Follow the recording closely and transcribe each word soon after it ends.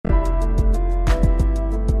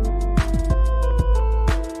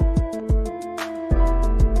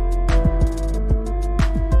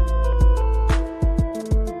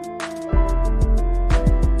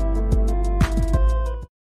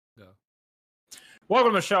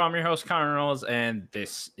Welcome to the show. I'm your host, Connor Knowles, and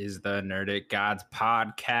this is the Nerdic Gods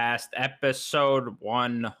Podcast, episode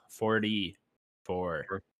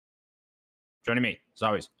 144. Joining me, as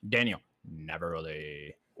always, Daniel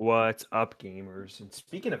Neverly. What's up, gamers? And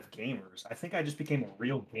speaking of gamers, I think I just became a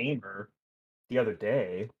real gamer the other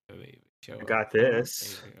day. Baby, I got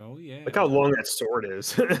this. Oh, yeah. Look how long that sword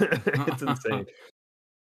is. It's insane.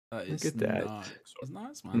 Look at that. Nice. It's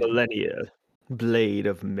nice, man. Millennia, Blade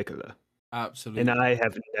of Mikola. Absolutely. And I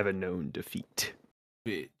have never known defeat.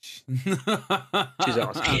 Bitch. She's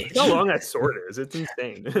awesome. Look how long that sword is. It's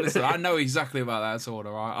insane. Listen, I know exactly about that sword,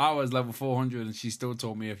 all right? I was level 400 and she still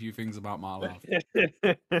taught me a few things about my life.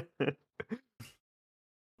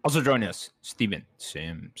 Also joining us, Steven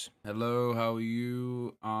Sims. Hello, how are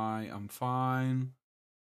you? I am fine.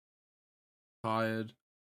 Tired.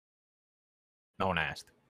 No one asked.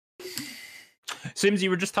 Sims, you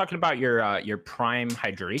were just talking about your prime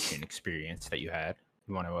hydration experience that you had.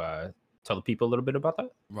 You want to tell the people a little bit about that?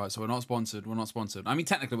 Right, so we're not sponsored. I mean,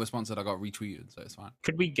 technically we're sponsored. I got retweeted, so it's fine.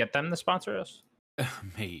 Could we get them to sponsor us?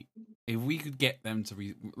 Mate, if we could get them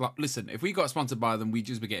to listen, if we got sponsored by them, we'd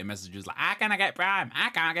just be getting messages like, I can't get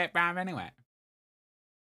Prime anyway.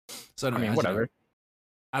 So anyway, I mean, whatever.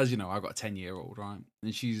 As you know, I've got a 10-year-old, right?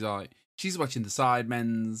 And she's watching the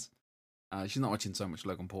Sidemen's. She's not watching so much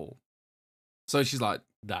Logan Paul. So she's like,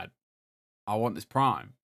 Dad, I want this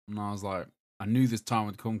Prime. And I was like, I knew this time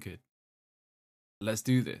would come, kid. Let's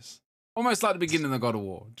do this. Almost like the beginning of God of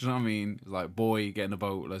War. Do you know what I mean? It's like, boy, get in a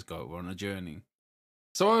boat, let's go. We're on a journey.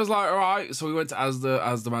 So I was like, all right. So we went to Asda.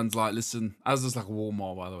 Asda man's like, listen, Asda's like a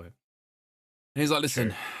Walmart, by the way. And he's like,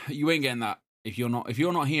 listen, You ain't getting that. If you're not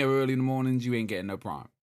here early in the mornings, you ain't getting no Prime.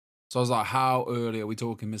 So I was like, how early are we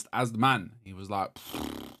talking, Mr. Asda man? He was like,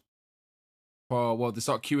 well, they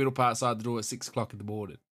start queuing up outside the door at 6 o'clock in the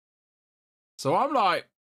morning. So I'm like,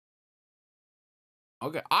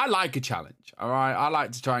 okay, I like a challenge, all right? I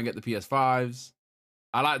like to try and get the PS5s.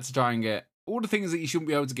 I like to try and get all the things that you shouldn't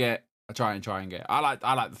be able to get. I try and get. I like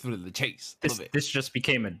the thrill of the chase. This just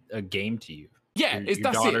became a game to you. Yeah,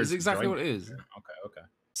 that's it. It's exactly what it is. Yeah, okay.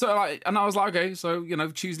 So and I was like, okay, so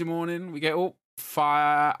Tuesday morning we get up.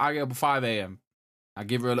 I get up at 5 a.m. I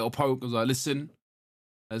give her a little poke. I was like, listen,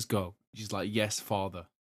 let's go. She's like, yes, father.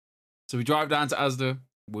 So we drive down to Asda.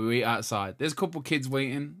 We wait outside. There's a couple kids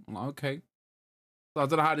waiting. I'm like, okay. So I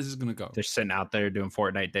don't know how this is gonna go. They're sitting out there doing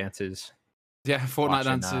Fortnite dances. Yeah, Fortnite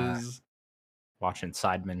dances. Watching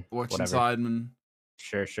Sidemen. Watching whatever. Sidemen.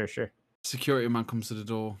 Sure. Security man comes to the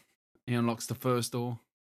door. He unlocks the first door.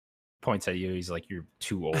 Points at you. He's like, you're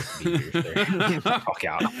too old to be here, sir. Fuck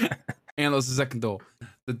out. He unlocks the second door.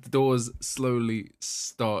 The doors slowly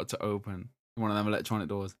start to open. One of them electronic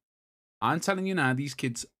doors. I'm telling you now, these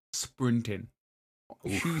kids sprinting.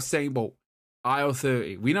 Usain Bolt. Aisle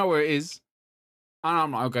 30. We know where it is. And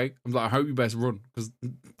I'm like, okay. I'm like, I hope you best run. Because,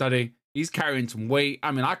 Daddy, he's carrying some weight.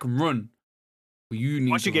 I mean, I can run. But you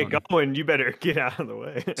need Once you get going, you better get out of the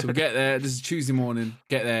way. So we get there. This is Tuesday morning.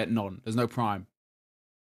 Get there. None. There's no Prime.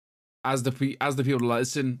 As the people are like,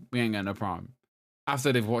 listen, we ain't getting no Prime.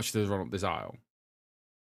 After they've watched us run up this aisle.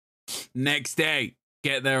 Next day,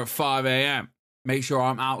 get there at 5 a.m. Make sure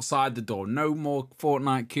I'm outside the door. No more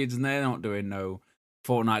Fortnite kids, and they're not doing no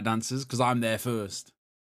Fortnite dances because I'm there first.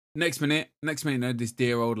 Next minute, this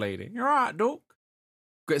dear old lady. You're right, Doc.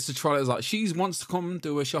 Gets the trolley. Like, she wants to come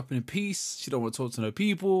do her shopping in peace. She don't want to talk to no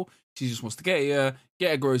people. She just wants to get here, get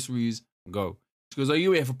her groceries, and go. She goes, are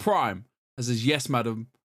you here for Prime? I says, yes, madam.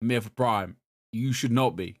 I'm here for Prime. You should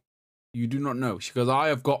not be. You do not know. She goes, I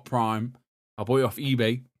have got Prime. I bought it off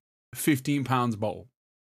eBay. £15 a bottle.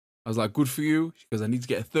 I was like, good for you. She goes, I need to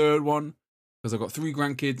get a third one because I've got 3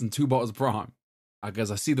 grandkids and 2 bottles of Prime. I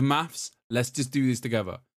guess I see the maths. Let's just do this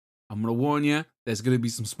together. I'm going to warn you, there's going to be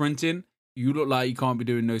some sprinting. You look like you can't be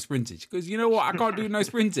doing no sprinting. She goes, you know what? I can't do no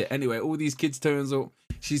sprinting. Anyway, all these kids turns up.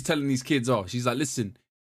 She's telling these kids off. She's like, listen,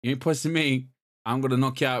 you ain't pushing me. I'm going to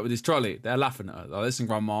knock you out with this trolley. They're laughing at her. Like, listen,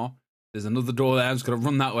 Grandma, there's another door there. I'm just going to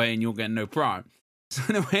run that way and you'll get no Prime. So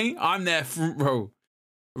anyway, I'm there front row.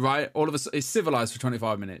 Right? All of us, it's civilized for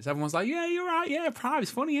 25 minutes. Everyone's like, yeah, you're right. Yeah, Prime's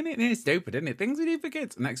funny, isn't it? It's stupid, isn't it? Things we do for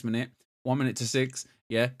kids. Next minute, 1 minute to 6.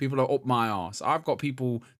 Yeah, people are up my arse. I've got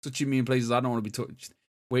people touching me in places I don't want to be touched.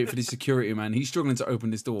 Wait for the security man. He's struggling to open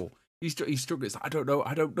this door. He's struggling. It's like, I don't know.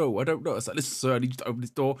 It's like, listen, sir, I need you to open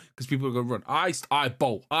this door because people are going to run. I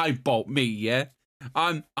bolt me, yeah?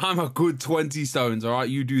 I'm a good 20 stones, all right?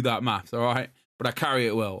 You do that math, all right? But I carry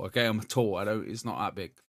it well, okay? I'm tall. It's not that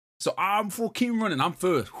big. So I'm fucking running. I'm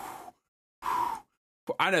first.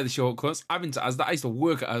 I know the shortcuts. I've been to Asda. I used to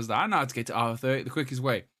work at Asda. I know how to get to R30 the quickest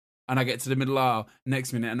way. And I get to the middle aisle.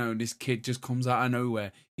 Next minute, I know this kid just comes out of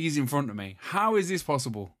nowhere. He's in front of me. How is this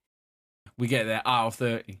possible? We get there, aisle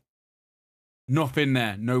 30. Nothing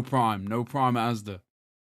there. No Prime. No Prime at Asda.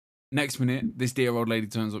 Next minute, this dear old lady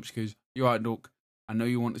turns up. She goes, "You all right, Duck? I know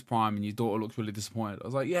you want this Prime and your daughter looks really disappointed." I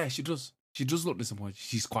was like, "Yeah, she does. She does look disappointed.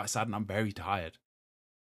 She's quite sad and I'm very tired."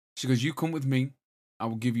 She goes, "You come with me. I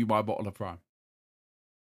will give you my bottle of Prime."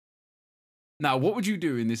 Now, what would you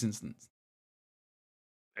do in this instance?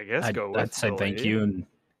 I guess go with I'd say the thank lady. you and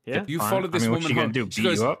Yeah. You fine. followed this I mean, woman what's she gonna home. do? She Beat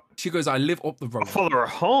goes, you up? she goes, "I live up the road." Follow her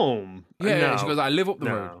home. Yeah, No. she goes, "I live up the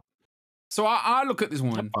road." No. So I look at this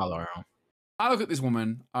woman. Follow her home. I look at this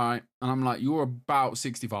woman, all right, and I'm like, "You're about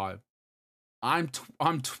 65. I'm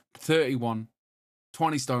 31,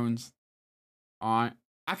 20 stones. All right,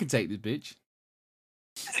 I can take this bitch.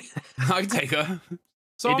 I can take her."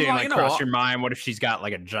 So You I'm didn't like, you know cross what? your mind. What if she's got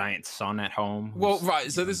like a giant son at home? Well, who's,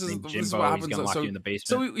 right. So you know, this is named this is Jimbo, what he's happens. gonna lock So you in the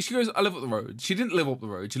basement. she goes, "I live up the road." She didn't live up the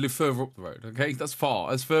road. She lived further up the road. Okay, that's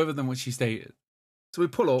far. That's further than what she stated. So we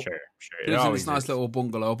pull up. Sure. She It lives in always this nice is. little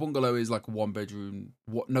bungalow. A bungalow is like a 1-bedroom,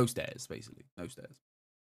 no stairs, basically, no stairs.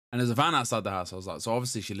 And there's a van outside the house. I was like, so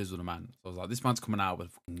obviously she lives with a man. So I was like, this man's coming out with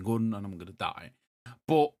a fucking gun and I'm gonna die.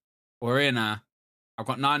 But we're in her. I've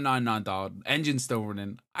got 999 dialed. Engine's still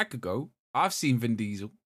running. I could go. I've seen Vin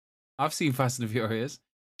Diesel. I've seen Fast and the Furious.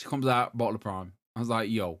 She comes out, bottle of Prime. I was like,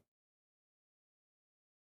 yo,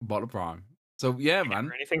 bottle of Prime. So yeah, man.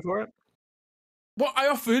 Or anything for it? What I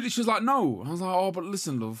offered, she was like, "No." I was like, "Oh, but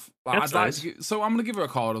listen, love, like, That's I'd like nice. to so I'm gonna give her a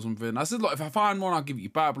card or something." I said, "Look, if I find one, I'll give it you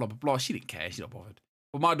back." Blah blah blah. She didn't care. She not bothered.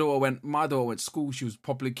 But my daughter went to school. She was a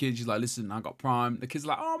popular kid. She's like, "Listen, I got Prime." The kid's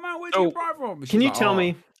like, "Oh man, where'd you So, get Prime from?" And Can she's you like, tell "Oh,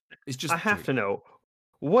 me? It's just I have drink. to know.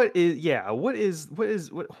 What is? Yeah. What is? Why It's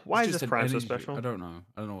is just this an Prime so energy drink. special? I don't know.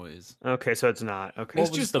 I don't know what it is. Okay, so it's not. Okay, What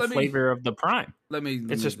It's was just- the let me- flavor of the Prime?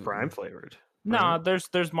 it's just Prime flavored. No, right?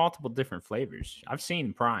 there's multiple different flavors. I've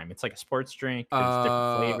seen Prime. It's like a sports drink. There's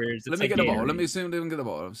different flavors. Let It's me like get the bottle. Let me Gatorade. see if they can get the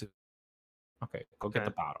bottle. Let me see. Okay, go get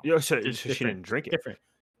the bottle. Yeah, so There's she didn't drink it.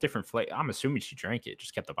 Different flavor. I'm assuming she drank it.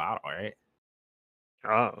 Just get the bottle, right?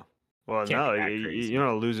 Oh, well, Can't no, be that you crazy.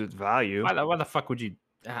 don't lose its value. Why the fuck would you?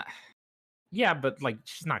 Yeah, but like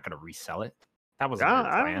she's not gonna resell it. That wasn't her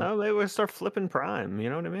I don't plan. know. They would start flipping Prime.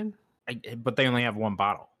 You know what I mean? But they only have one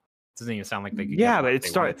bottle. Doesn't even sound like they could. Yeah, get but more it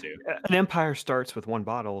if they wanted starts. to. An empire starts with one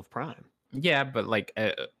bottle of Prime. Yeah, but like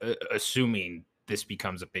assuming this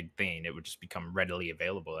becomes a big thing, it would just become readily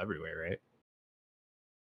available everywhere, right?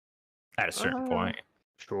 At a certain point.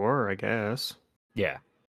 Sure, I guess. Yeah.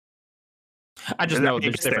 I just That know maybe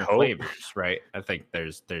there's it's the different hope. flavors, right? I think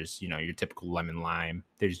there's your typical lemon lime.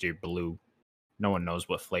 There's your blue. No one knows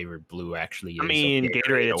what flavor blue actually is. I of mean,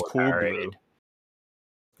 Gatorade, it's or cool blue. Powerade.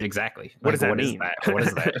 Exactly. What does that What is mean? that? What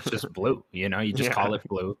is that? It's just blue. You know, you just Yeah. call it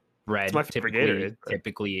blue. Red, my favorite typically, Gatorade, but-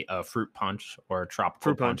 typically a fruit punch or a tropical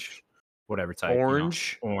Fruit punch, punch. whatever type.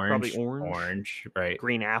 Orange, orange, probably orange. orange, right?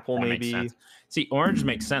 Green apple, That makes maybe. sense. See, orange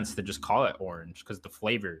makes sense to just call it orange because the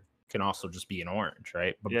flavor can also just be an orange,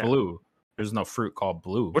 right? But Yeah. blue, there's no fruit called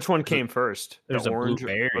blue. Which one There's a- came first? there's The a orange or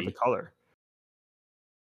blueberry. the color?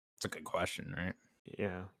 It's a good question, right?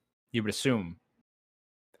 Yeah. You would assume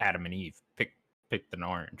Adam and Eve picked an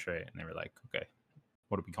orange, right? And they were like, okay,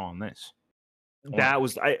 what are we calling this? That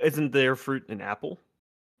was. Isn't there fruit and apple?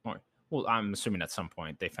 Well, I'm assuming at some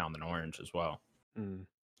point they found an orange as well. Mm.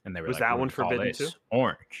 And they were Was like, that what do one we call forbidden this? too?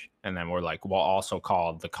 Orange. And then we're like, well, also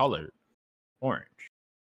called the color orange.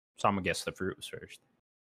 So I'm gonna guess the fruit was first.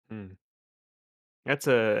 That's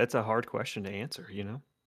a hard question to answer. You know.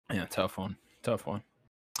 Yeah, tough one.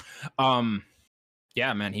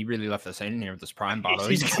 Yeah, man, he really left us in here with this Prime bottle.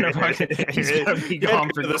 He's gonna be gone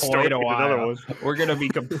for the story quite a with another while. one. We're gonna be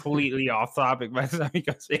completely off topic by the time he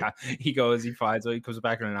goes. Yeah, he finds it. He comes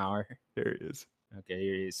back in an hour. There it is. Okay,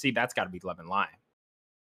 here he is. See, that's got to be lemon lime,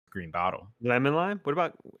 green bottle. Lemon lime. What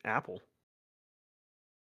about apple?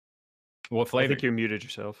 What I flavor? think you muted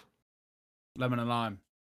yourself. Lemon and lime.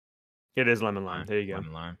 It is lemon lime. There you go.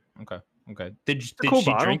 Lemon lime. Okay. Did cool she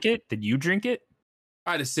bottle. drink it? Did you drink it?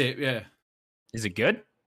 I had a sip. Yeah, Is it good?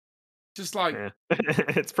 just like Yeah.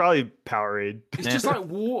 It's probably Powerade. it's just like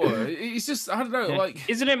water. It's just I don't know. Yeah. Like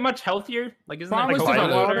Isn't it much healthier? Like, isn't there Prime like was just coconut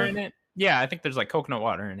like water water. in it? Yeah, I think there's like coconut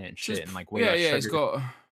water in it and shit, just- and like way yeah, less yeah. It's sugar. got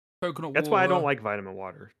coconut. That's water. why I don't like vitamin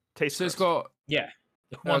water. Tastes. So it's gross. got yeah.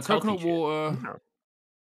 Who wants healthy coconut shit? water, No.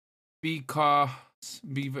 B carbs,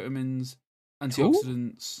 B vitamins,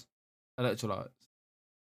 antioxidants, electrolytes.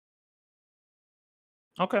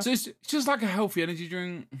 Okay, So it's just like a healthy energy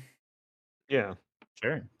drink. Yeah.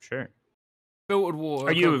 sure. Filtered water.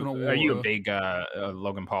 Are coconut you a water. big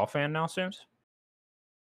Logan Paul fan now, Sims?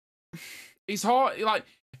 It's hard. Like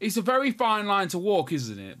it's a very fine line to walk,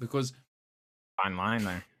 isn't it? Because Fine line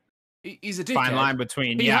there. he's a dickhead. Fine line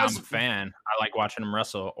between He I'm has- a fan, I like watching him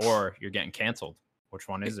wrestle, or you're getting canceled. Which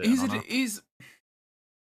one is it?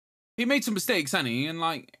 He made some mistakes, hasn't he? And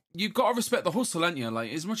like, you've got to respect the hustle, ain't you?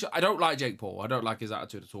 Like, as much I don't like Jake Paul, I don't like his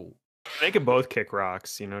attitude at all. They can both kick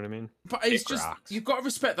rocks. You know what I mean? But it's Kick just rocks. you've got to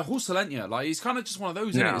respect the hustle, ain't you? Like, he's kind of just one of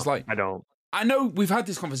those. Isn't it? It's like I don't. I know we've had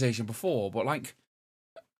this conversation before, but like,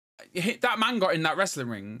 that man got in that wrestling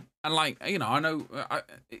ring, and like, you know, I know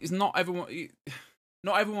it's not everyone.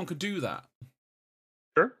 Not everyone could do that.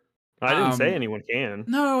 Sure. I didn't say Um, anyone can.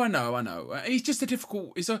 No, I know. He's just a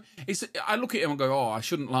difficult. I look at him and go, "Oh, I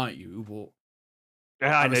shouldn't like you," but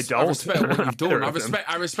I I don't. respect what you've done. Either I of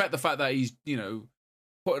them. respect the fact that he's, you know,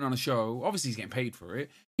 putting on a show. Obviously, he's getting paid for it.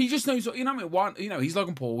 He just knows, you know, what I mean, why, you know, he's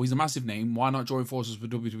Logan Paul. He's a massive name. Why not join forces with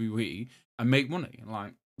WWE and make money?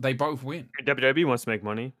 Like, they both win. WWE wants to make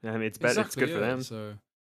money. I mean, it's better. It's good for them. So,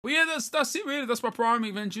 well, yeah, that's it. Really, that's my primary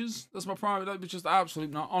ventures. That's my primary. That was just absolute.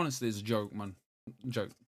 No, honestly, it's a joke, man. Joke.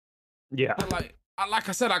 Yeah. But like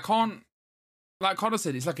I said, I can't. Like Connor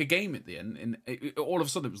said, it's like a game at the end, and all of a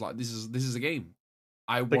sudden it was like, this is a game.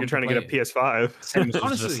 I Like want you're trying to play get a it. PS5. Sims was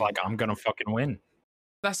Honestly. just like, I'm gonna fucking win.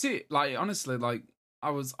 That's it. Like, honestly, like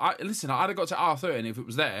I'd have got to R30, and if it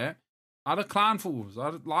was there, I'd have clan fools.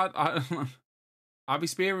 I'd be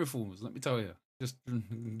spearing fools. Let me tell you, just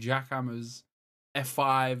jackhammers,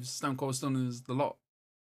 F5s, Stone Cold Stunners, the lot.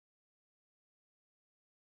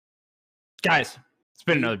 Guys, it's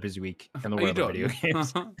been another busy week in the Are you world of done? video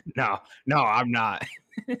games. No, I'm not.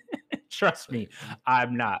 Trust me,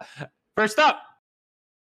 I'm not. First up,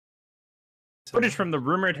 footage from the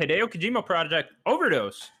rumored Hideo Kojima project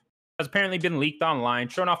Overdose has apparently been leaked online,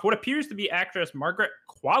 showing off what appears to be actress Margaret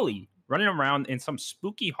Qualley running around in some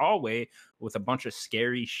spooky hallway with a bunch of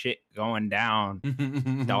scary shit going down.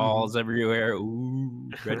 Dolls everywhere. Ooh,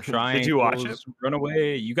 red triangles. Did you watch it? Run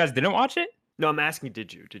away. You guys didn't watch it? No, I'm asking.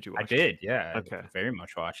 Did you? Did you I watch it? did, yeah. Okay. I very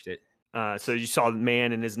much watched it. So you saw the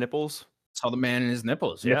man and his nipples. Saw the man in his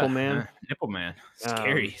nipples. Nipple yeah. man? Nipple man.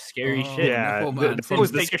 Scary scary oh, shit. Yeah. nipple man. The, From-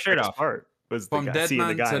 was take your shirt scariest off. Part was the From guy, dead seeing the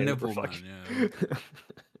man guy to in the nipple man. reflection.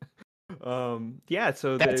 Yeah. Yeah.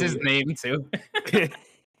 So That's they- his name too. he's,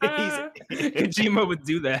 Kojima would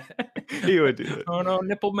do that. he would do it. Oh no,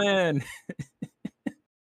 nipple man.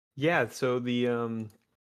 Yeah, so the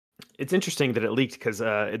it's interesting that it leaked because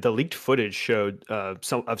the leaked footage showed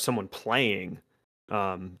someone playing.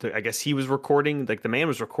 I guess he was recording, like the man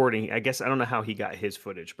was recording. I guess I don't know how he got his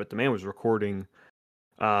footage, but the man was recording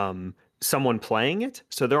someone playing it.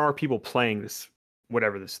 So there are people playing this,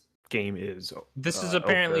 whatever this game is. This is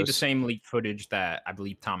apparently the Overdose. same leaked footage that I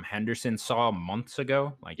believe Tom Henderson saw months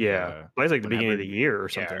ago. Like Yeah, plays like the beginning of whenever- the year or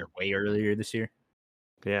yeah, something. way earlier this year.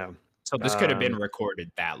 Yeah. So this could have been Um, recorded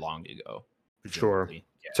that long ago. Sure. presumably.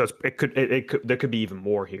 Yeah. So it could there could be even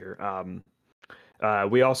more here.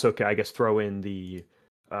 We also could, I guess, throw in the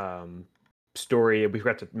story we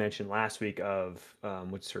forgot to mention last week of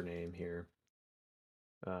what's her name here.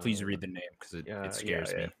 Please read the name because it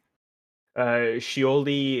scares me.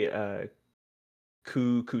 Shioli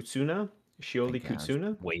Kutsuna. Shioli Think,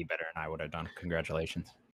 Kutsuna. Way better than I would have done. Congratulations.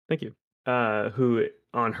 Thank you. Who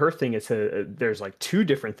on her thing it's there's like two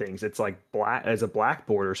different things. It's like black as a black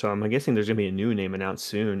border, so I'm guessing there's gonna be a new name announced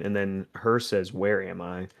soon. And then her says, "Where am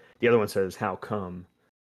I?" The other one says, "How come?"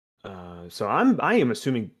 So I am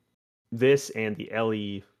assuming this and the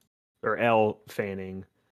Ellie or L Fanning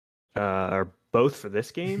are both for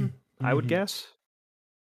this game. I would Mhm. guess.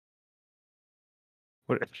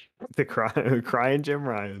 What the crying Jim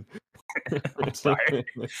Ryan? I'm sorry.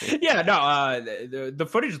 Yeah, no. The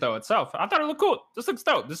footage though itself, I thought it looked cool. This looks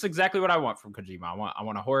dope. This is exactly what I want from Kojima. I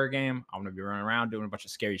want a horror game. I want to be running around doing a bunch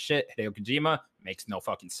of scary shit. Hideo Kojima makes no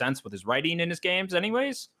fucking sense with his writing in his games,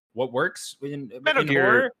 anyways. What works in Metal Gear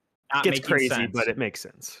horror? Not Gets making crazy, sense. but it makes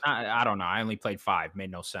sense. I don't know. I only played 5.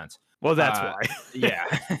 Made no sense. Well, that's Uh, why. Yeah.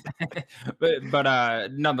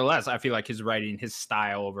 but nonetheless, I feel like his writing, his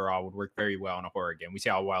style overall would work very well in a horror game. We see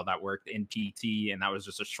how well that worked in PT, and that was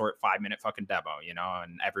just a short 5-minute fucking demo,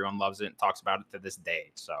 and everyone loves it and talks about it to this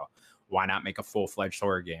day. So why not make a full-fledged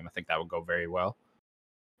horror game? I think that would go very well.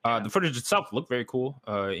 The footage itself looked very cool.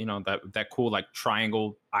 That cool like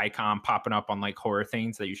triangle icon popping up on like horror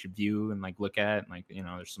things that you should view and like look at. And, like,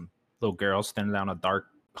 there's some little girls standing down a dark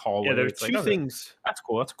hallway. Yeah, there's It's like, two oh, things. That's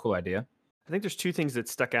cool. That's a cool idea. I think there's two things that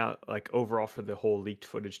stuck out like overall for the whole leaked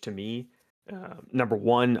footage to me. Number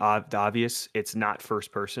one, the obvious, it's not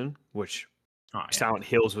first person, which Oh, yeah. Silent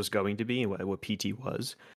Hills was going to be and what PT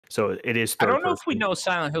was. So it is. I Third don't know if we person. know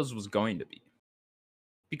Silent Hills was going to be,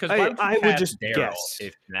 because I- why would you I would cast just Daryl guess.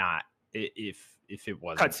 if not if it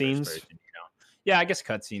was Cutscenes? Person, Yeah, I guess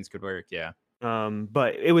cutscenes could work. Yeah.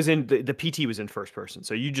 But it was in the PT was in first person,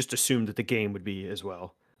 so you just assumed that the game would be as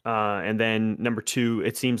well. And then number two,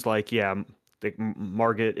 it seems like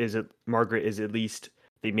Margaret is at least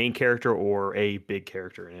the main character or a big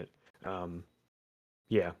character in it.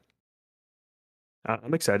 Yeah,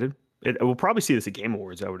 I'm excited. We'll probably see this at Game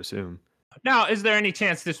Awards, I would assume. Now, is there any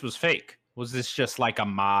chance this was fake? Was this just like a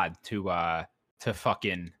mod to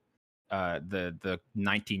fucking the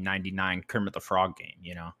 1999 Kermit the Frog game?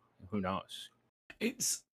 You know, who knows?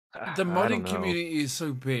 It's I the don't modding know. community is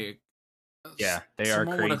so big. Yeah, they are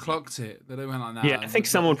Someone would have crazy. clocked it. They went like, nah. Yeah, I think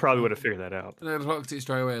someone probably would have figured that out. They clocked it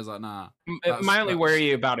straight away. I was like, nah. My only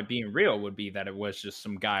worry about it being real would be that it was just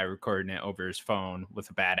some guy recording it over his phone with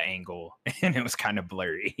a bad angle, and it was kind of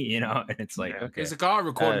blurry, you know. And it's like, Yeah. okay, It's a guy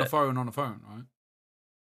recording a phone on a phone, right?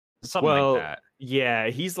 something like that. Yeah,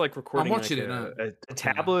 he's like recording watching like it now. a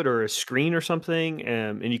tablet or a screen or something,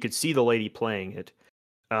 and you could see the lady playing it,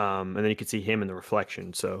 and then you could see him in the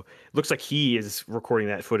reflection. So it looks like he is recording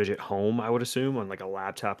that footage at home, I would assume, on like a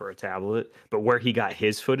laptop or a tablet. But where he got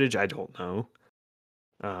his footage, I don't know.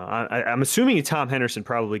 I'm assuming Tom Henderson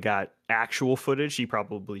probably got actual footage. He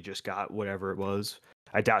probably just got whatever it was.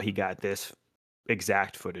 I doubt he got this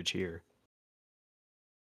exact footage here.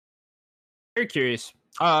 Very curious.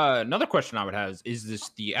 Another question I would have is this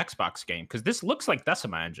the Xbox game? Because this looks like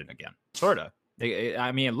Decima Engine again, sorta.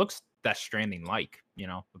 I mean, it looks Death Stranding like, you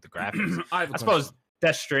know, with the graphics. I suppose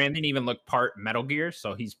Death Stranding even looked part Metal Gear,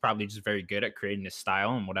 so he's probably just very good at creating his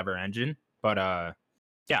style in whatever engine. But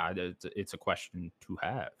yeah, it's a question to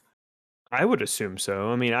have. I would assume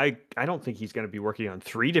so. I mean, I don't think he's going to be working on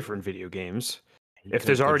 3 different video games. If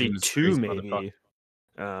there's already 2, maybe.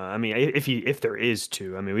 I mean, if there is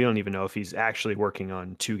 2, I mean, we don't even know if he's actually working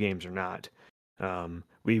on 2 games or not.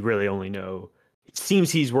 We really only know. It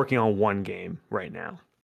seems he's working on 1 game right now,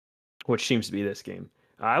 which seems to be this game.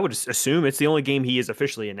 I would assume it's the only game he has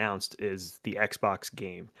officially announced is the Xbox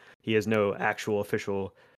game. He has no actual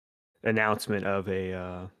official announcement of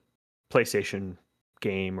a PlayStation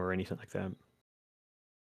game or anything like that.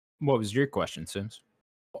 What was your question, Sims?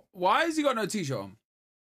 Why has he got no t-shirt on?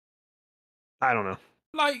 I don't know.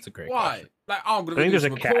 Like, It's a great why? question. Like, oh, I'm gonna I think do there's a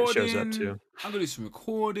some cat recording. shows up too. I'm gonna do some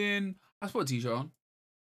recording. I just put a t-shirt on.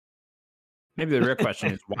 Maybe the real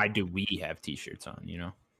question is why do we have t-shirts on, you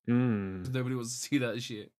know? Nobody wants to see that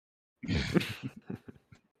shit.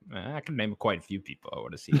 I can name quite a few people I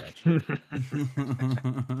want to see that shit.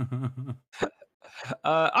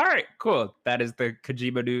 All right, cool. That is the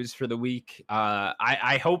Kojima news for the week.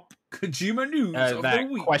 I hope Kojima news of that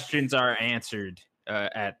the week. questions are answered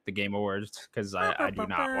at the Game Awards, because I do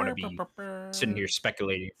not want to be sitting here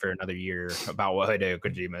speculating for another year about what Hideo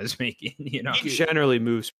Kojima is making. You know, He generally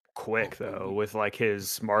moves quick though with like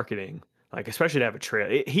his marketing, like especially to have a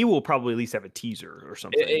trail. He will probably at least have a teaser or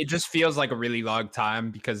something. it just feels like a really long time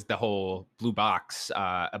because the whole blue box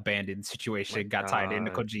abandoned situation got tied into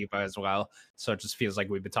Kojima as well. So it just feels like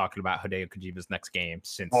we've been talking about Hideo Kojima's next game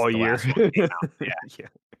since all the year. last one came out. Yeah. Yeah.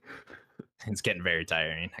 It's getting very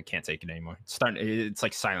tiring. I can't take it anymore. It's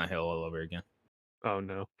like Silent Hill all over again. Oh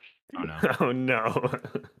no. Oh no. Oh no. All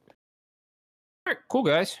right, cool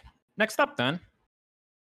guys. Next up then.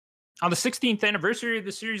 On the 16th anniversary of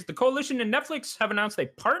the series, the Coalition and Netflix have announced a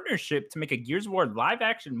partnership to make a Gears of War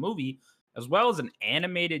live-action movie, as well as an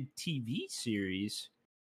animated TV series,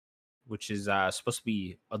 which is supposed to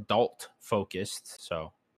be adult-focused.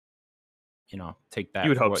 So, you know, take that You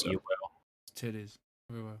would for hope what so. you will. Titties.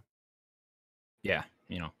 Everywhere. Yeah,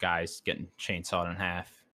 you know, guys getting chainsawed in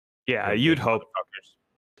half. Yeah, Little you'd big hope. motherfuckers.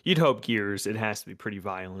 You'd hope Gears. It has to be pretty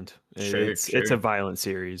violent. Sure, It's sure. a violent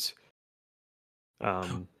series.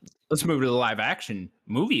 Let's move to the live-action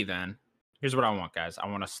movie then. Here's what I want, guys. I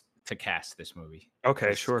want us to cast this movie.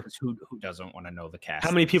 Okay, sure. Who doesn't want to know the cast? How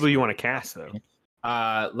many of this people do you movie? want to cast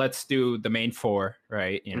though? Let's do the main 4,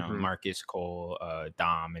 right? You know, Mhm. Marcus, Cole,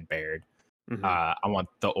 Dom, and Baird. Mhm. I want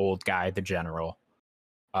the old guy, the general.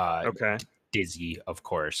 Okay. Dizzy, of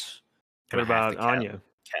course. What Gonna have about to Anya?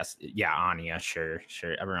 Yeah, Anya, sure.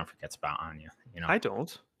 Everyone forgets about Anya. You know, I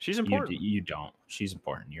don't. She's you, important. you don't. She's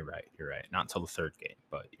important. You're right. Not until the 3rd game,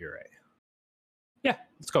 but you're right. Yeah,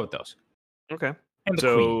 let's go with those. Okay. And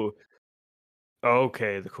the queen.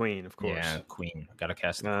 Okay, the queen, of course. Yeah, queen. Gotta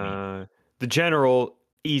cast the queen. The general,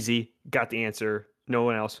 easy. Got the answer. No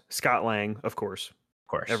one else. Scott Lang, of course. Of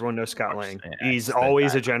course. Everyone knows Of Scott course. Lang. Yeah, He's it's the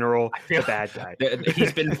always guy. a general, I feel the bad guy.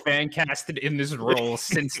 He's been fan casted in this role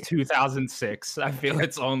since 2006. I feel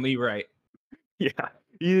it's only right. Yeah.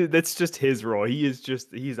 That's just his role.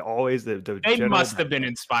 He's always the They general must have bad been guy.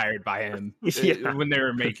 inspired by him Yeah. when they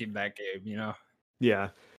were making that game, you know? Yeah.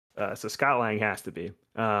 So Scott Lang has to be.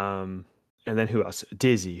 And then who else?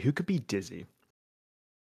 Dizzy. Who could be Dizzy?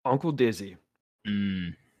 Uncle Dizzy.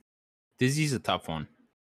 Dizzy's a tough one.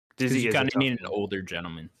 Dizzy You is kind a of tough need an one. older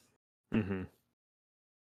gentleman. Mm-hmm.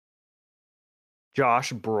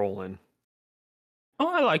 Josh Brolin. Oh,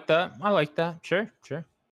 I like that. Sure.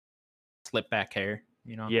 Slip back hair,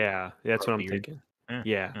 you know. Yeah, that's what I'm beard. thinking. Yeah,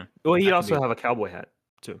 Yeah. yeah. Well, he'd That could also be- have a cowboy hat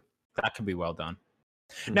too. That could be well done.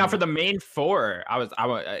 Now for the main four,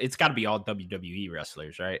 it's got to be all WWE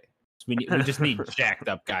wrestlers, right? We just need jacked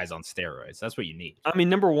up guys on steroids. That's what you need. I mean,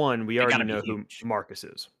 number one, we already gotta be know who huge. Marcus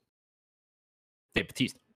is. Dave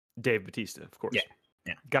Batista. Dave Batista, of course.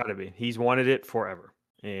 Yeah. Gotta be. He's wanted it forever.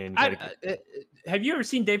 And Have you ever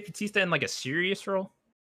seen Dave Batista in like a serious role?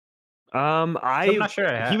 I'm not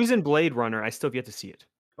sure. He was in Blade Runner. I still have yet to see it.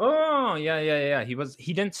 Oh, yeah.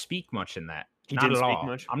 He didn't speak much in that. He Not didn't at speak all.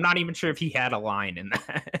 much? I'm not even sure if he had a line in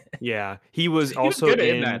that. Yeah, he was He also was good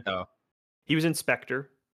in that though. He was in Spectre.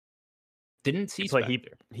 Didn't see He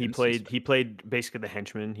Spectre. played basically the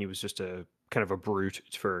henchman. He was just a kind of a brute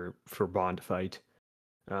for Bond to fight.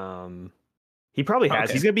 He probably has.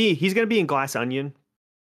 Okay. He's gonna be in Glass Onion.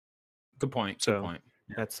 Good point. So, Good point.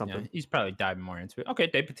 That's something. Yeah, he's probably diving more into it. Okay,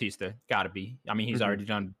 Dave Batista, gotta be. I mean, he's Mhm. already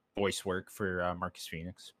done voice work for Marcus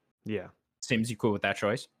Phoenix. Yeah. Seems you cool with that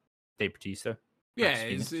choice, Dave Batista? Yeah,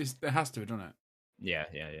 Marcus Phoenix? it has to, doesn't it?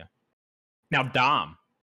 Yeah. Now Dom,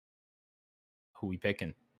 who we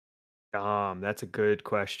picking? Dom, that's a good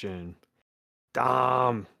question.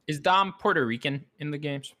 Dom. Is Dom Puerto Rican in the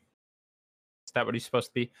games? Is that what he's supposed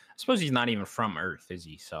to be? I suppose he's not even from Earth, is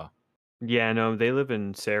he? So Yeah, no, they live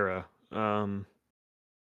in Sarah.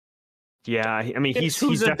 Yeah, I mean he's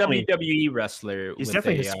a definitely WWE wrestler he's with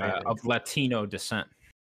definitely a, Hispanic. of Latino descent.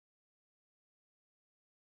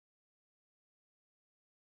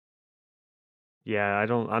 Yeah,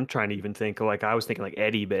 I'm trying to even think. Like I was thinking like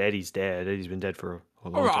Eddie, but Eddie's dead. Eddie's been dead for a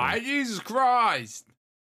long All time. right, Jesus Christ.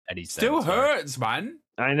 Eddie's Still dead, sorry. hurts, man.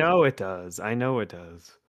 I know it does. Rey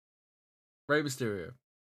Mysterio.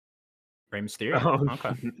 Rey Mysterio. Oh,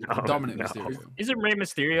 Okay. no, Dominic no. Mysterio. Isn't Rey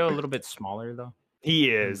Mysterio a little bit smaller though? He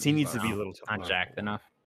is. He He's needs to be a not- little Not taller. jacked enough.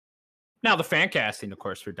 Now the fan casting, of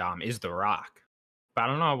course, for Dom is The Rock, but I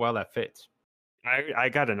don't know how well that fits. I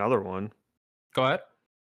got another one. Go ahead.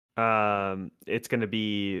 It's gonna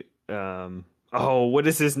be what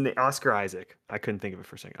is his name? Oscar Isaac. I couldn't think of it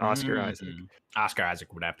for a second. Oscar Isaac. Oscar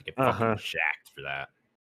Isaac would have to get Uh-huh. fucking jacked for that.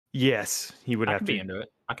 Yes, he would I have could to be into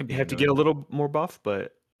it. I could be have into to get it. a little more buff,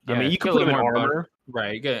 but I Yeah, mean, you get could a put him in little more buff. armor.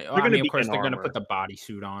 Right. Good. They're I gonna mean, be of course, in they're going to armor. put the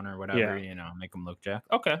bodysuit on or whatever, Yeah. you know, make them look jacked.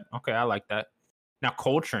 Okay. I like that. Now,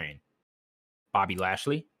 Coltrane, Bobby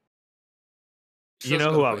Lashley. You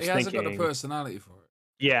know who I was He hasn't got the thinking? personality for it.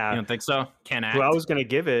 You Yeah, don't think so? Can't act. who I was gonna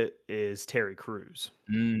give it is Terry Crews.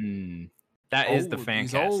 That is the Old. fan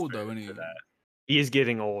He's cast old, for- though, isn't for he? that. He is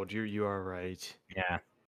getting old. You are right. Yeah.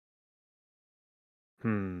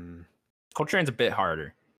 Coltrane's a bit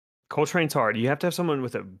harder. Coltrane's hard. You have to have someone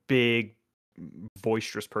with a big,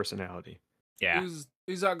 boisterous personality. Yeah.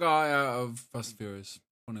 Who's that guy out of Fast and Furious?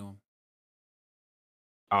 21.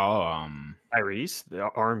 Oh, Tyrese, the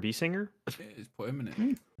R&B singer. Yeah, just put him in it.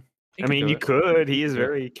 he I could mean, do you it. could. He is Yeah.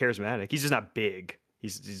 very charismatic. He's just not big. He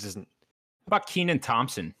doesn't. How about Keenan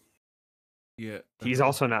Thompson? Yeah. He's definitely.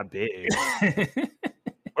 also not big.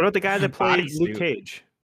 What about the guy that played Luke Bodysuit. Cage?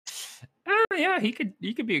 Yeah, he could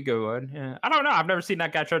be a good one. Yeah. I don't know. I've never seen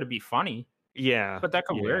that guy try to be funny, Yeah, but that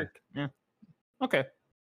could yeah. work. Yeah. Okay.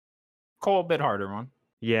 Cole, a bit harder one.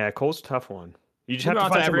 Yeah, Cole's a tough one. You just Move have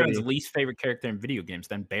on to to find everyone's somebody. least favorite character in video games,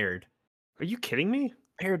 then Baird. Are you kidding me?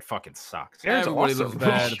 Baird fucking sucks. Baird's Everybody awesome.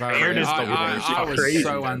 loves Baird. Baird is the worst. I He's was crazy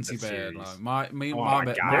so in that anti Baird. series. Like Oh my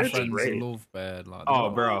my God, friends Baird's great. love Baird. Like, Oh, they're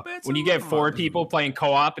like, bro. Baird's When you so get good." four Like, people playing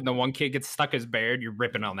co-op and the one kid gets stuck as Baird, you're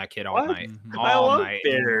ripping on that kid all What? night. Mhm. I All love night.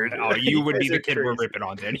 Baird. Oh, you would be You the guys kid are we're crazy. ripping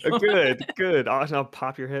on, Daniel. Good. I'll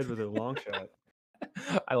pop your head with a long shot.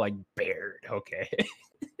 I like Baird. Okay.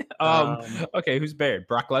 Um, Okay, who's Baird?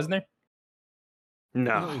 Brock Lesnar?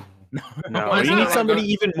 No, No. no. Why is You that need like somebody a-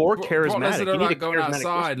 even more Brock charismatic. Lesnar You don't need a like going charismatic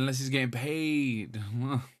outside person. unless he's getting paid.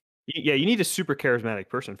 Yeah, you need a super charismatic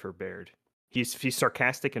person for Baird. He's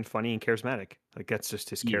sarcastic and funny and charismatic. Like that's just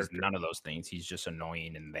his He's character. none of those things. He's just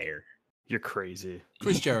annoying and there. You're crazy.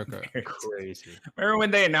 Chris Jericho. Crazy. Remember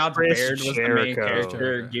when they announced Chris Baird was the main Jericho.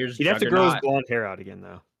 character? Gears He'd have to grow his Juggernaut? blonde hair out again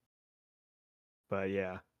though. But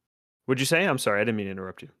yeah. What'd you say? I'm sorry, I didn't mean to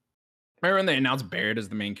interrupt you. Remember when they announced Baird as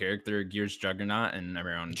the main character, Gears Juggernaut, and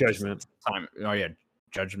everyone just- Judgment. Oh yeah,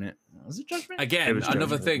 Judgment. Was it Judgment? It Again, was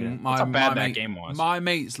another Judgment, thing. yeah. That's My, how bad my, that mate, game was. my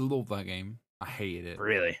mates love that game. I hated it.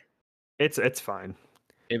 Really? It's fine.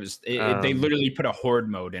 It was. They Um, literally put a horde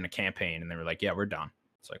mode in a campaign, and they were like, "Yeah, we're done."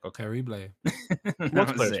 It's like, okay, Terrible. that was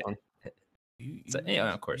Multiplayer's it. fun. So,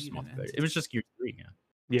 yeah, of course, multiplayer. It was just Gears 3.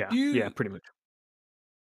 Yeah. Yeah, pretty much.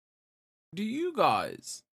 Do you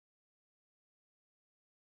guys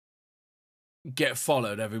get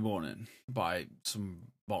followed every morning by some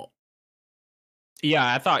bot?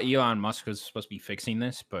 Yeah, I thought Elon Musk was supposed to be fixing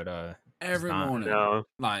this, but Every not. morning, No.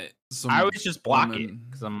 like some I always just block it woman-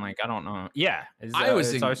 because I'm like, I don't know. Yeah, I always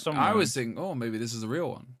it's think, always someone. I always think, oh, maybe this is the real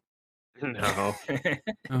one. No.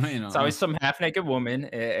 You know, It's always some half-naked woman,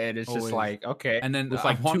 and it's Always. just like, okay, And then, with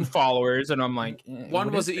like one- 2 followers, and I'm like, one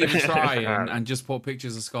what wasn't is even this? trying and just put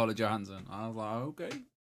pictures of Scarlett Johansson. I was like, okay.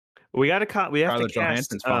 We got to we have Scarlett to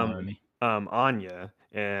cast Johansson's following me. Anya,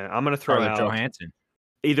 and I'm gonna throw Scarlett out Johansson.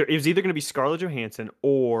 it was either gonna be Scarlett Johansson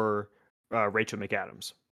or Rachel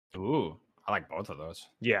McAdams. Ooh, I like both of those.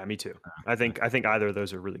 Yeah, me too. I think either of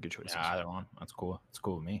those are really good choices. Yeah, either one. That's cool. It's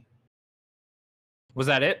cool with me. Was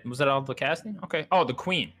that it? Was that all the casting? Okay. Oh, the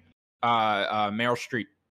Queen. Meryl Streep.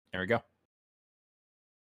 There we go.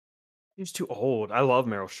 She's too old. I love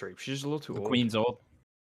Meryl Streep. She's a little too The old. Queen's old.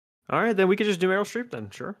 All right, then we could just do Meryl Streep then.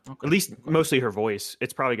 Sure. Okay. At least mostly her voice.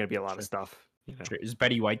 It's probably gonna be a lot of stuff. You know? Sure. Is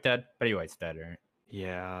Betty White dead? Betty White's dead, right?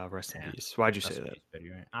 Yeah. Rest in Yeah. peace. Why'd you Rest say in that? peace, Betty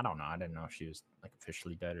White. I don't know. I didn't know if she was like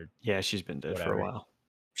officially dead or Yeah, she's been dead for Whatever. a while.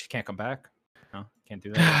 she can't come back. No, can't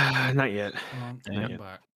do that. Not yet. Yeah. I'm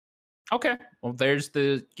back. Okay. Well, there's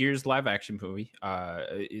the Gears live action movie.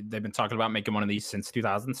 They've been talking about making one of these since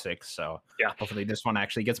 2006. So Yeah. hopefully this one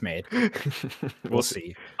actually gets made. we'll We'll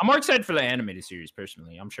see. I'm more excited for the animated series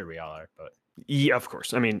personally. I'm sure we all are, but Yeah, of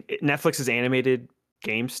course. I mean, Netflix's animated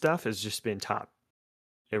game stuff has just been top.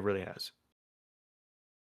 It really has.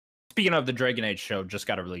 speaking of the Dragon Age show, just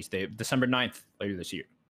got a release date, December 9th, later this year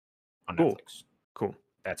on Cool. Netflix. Cool.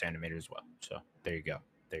 That's animated as well. So there you go.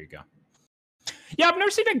 There you go. Yeah, I've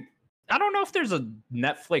never seen I don't know if there's a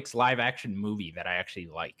Netflix live action movie that I actually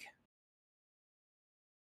like.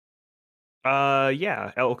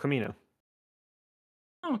 Yeah, El Camino.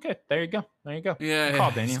 Oh, okay. There you go. There you go. Yeah, Good call,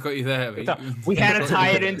 it's Daniel. got you there. Good but job. you- We had to tie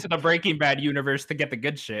it into the Breaking Bad universe to get the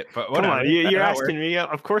good shit, but Come whatever. on, you're That asking works. me.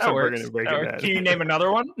 Of course, That I'm works. bringing it That Breaking works. Bad. Can you name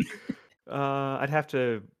another one? I'd have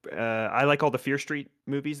to. I like all the Fear Street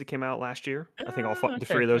movies that came out last year. I think all the Okay,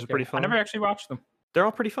 3 of those are okay. pretty fun. I never actually watched them. They're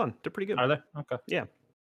all pretty fun. They're pretty good. Are they? Okay. Yeah.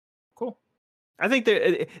 Cool. I think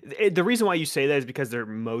the reason why you say that is because they're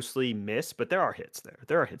mostly missed, but there are hits there.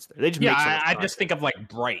 There are hits there. They just Yeah, make so much I just content. think of like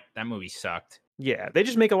Bright. That movie sucked. Yeah, they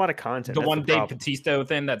just make a lot of content. The That's one the Dave problem. Bautista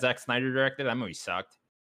thing that Zack Snyder directed, that movie sucked.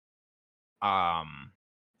 I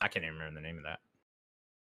can't even remember the name of that.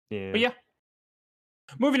 Yeah. But yeah.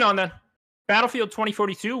 Moving on then. Battlefield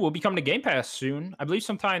 2042 will be coming to Game Pass soon. I believe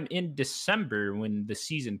sometime in December when the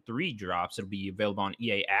Season 3 drops, it'll be available on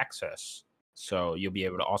EA Access. So you'll be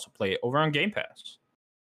able to also play it over on Game Pass.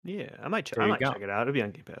 Yeah, I might check. There I you might go. check it out. It'll be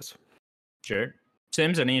on Game Pass. Sure.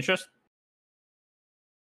 Sims, any interest?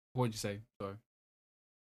 What'd you say? Sorry.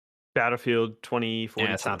 Battlefield 2042.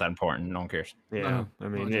 Yeah, it's not that important. No one cares. Yeah, No, I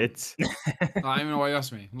mean no, it's. I don't even know why you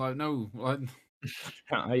asked me. Like, no. Like, He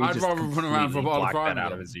I'd just rather run around for a completely bottle of blocked Prime that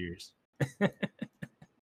out of again. his ears.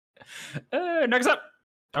 Next up,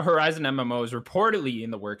 a Horizon MMO is reportedly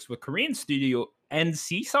in the works with Korean studio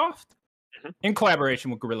NCSoft Mhm. in collaboration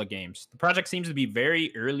with Guerrilla Games. The project seems to be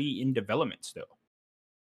very early in development still.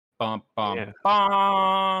 Bum, bum, Yeah.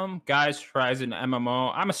 bum. Guys, Horizon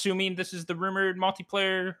MMO. I'm assuming this is the rumored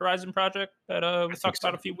multiplayer Horizon project that we think talked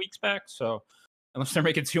about so. a few weeks back. So, unless they're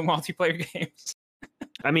making 2 multiplayer games,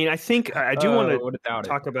 I mean, I think I do want to would've doubted.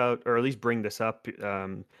 talk about, or at least bring this up.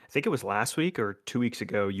 I think it was last week or 2 weeks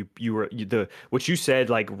ago. What you said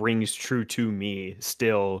like rings true to me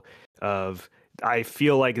still. I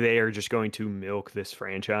feel like they are just going to milk this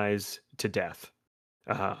franchise to death.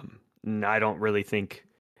 And I don't really think,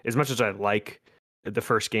 as much as I like the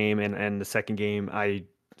first game and the second game, I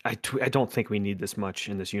don't think we need this much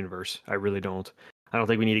in this universe. I really don't. I don't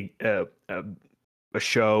think we need a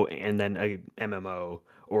show and then a MMO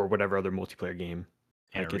or whatever other multiplayer game.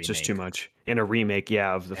 And Like a it's just too remake. much. And a remake,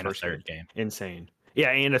 yeah, of the And a first third game. Insane. Yeah,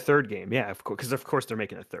 and a third game. Yeah, of course, because of course they're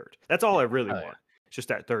making a third. That's all I really Oh, yeah. want. It's just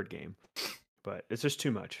that third game. But it's just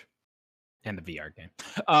too much. And the VR game.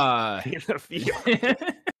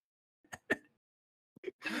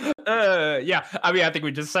 Yeah, I mean, I think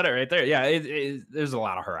we just said it right there. Yeah, there's a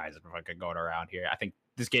lot of Horizon fucking going around here. I think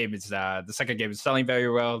this game is the second game is selling very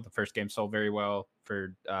well. The first game sold very well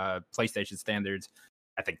for PlayStation standards.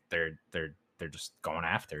 I think they're just going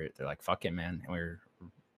after it. They're like, fuck it, man. We're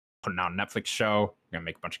putting out a Netflix show. We're gonna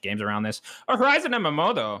make a bunch of games around this. A Horizon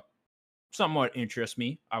MMO though, somewhat interests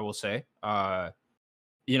me. I will say.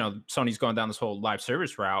 Sony's going down this whole live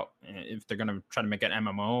service route. If they're gonna try to make an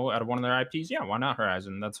MMO out of one of their IPs, yeah, why not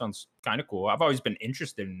Horizon? That sounds kind of cool. I've always been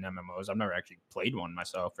interested in MMOs. I've never actually played one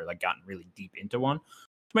myself or like gotten really deep into one.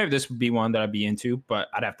 So maybe this would be one that I'd be into, but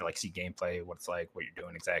I'd have to like see gameplay, what it's like, what you're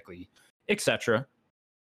doing exactly, etc.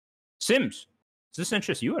 Sims, does this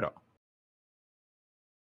interest you at all?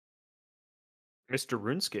 Mr.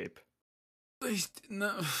 RuneScape.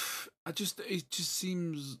 No, it just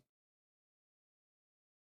seems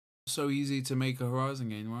so easy to make a Horizon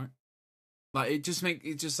game, right? Like it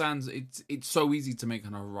just sounds it's so easy to make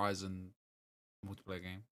an Horizon multiplayer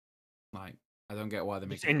game. Like I don't get why they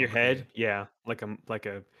make It's it in your head, complicated. yeah, like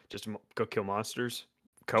a just go kill monsters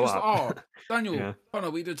Just co-op. Daniel, Yeah. oh no,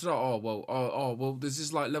 we did that. Well, this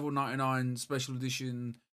is like level 99 special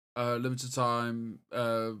edition, limited time,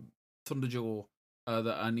 Thunderjaw,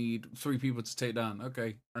 that I need 3 people to take down.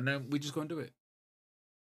 Okay, and then we just go and do it.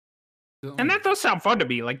 And that does sound fun to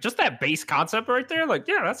me. Like just that base concept right there. Like,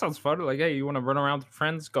 yeah, that sounds fun. Like, hey, you want to run around with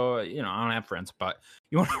friends? Go, I don't have friends, but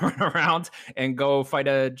you want to run around and go fight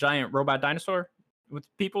a giant robot dinosaur with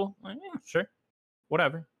people? Like, yeah, sure.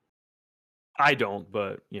 Whatever. I don't,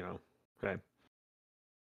 but okay.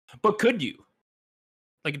 But could you?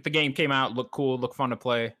 Like if the game came out, looked cool, looked fun to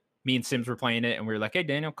play. Me and Sims were playing it, and we were like, hey,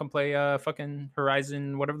 Daniel, come play fucking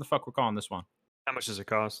Horizon, whatever the fuck we're calling this one. How much does it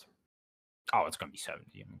cost? Oh, it's gonna be 70.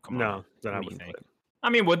 I mean, come on. No, then I What do you wouldn't play think? it. I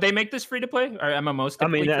mean, would they make this free to play? Or MMOs I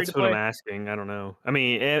typically mean, free that's to what play? I'm asking. I don't know. I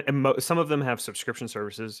mean, some of them have subscription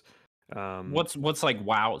services. What's like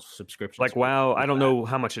WoW's subscription? Like service? WoW? I don't that? know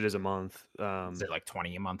how much it is a month. Is it like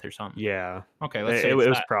 20 a month or something? Yeah. Okay, let's say it it's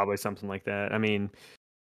was that. probably something like that. I mean,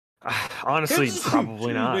 honestly,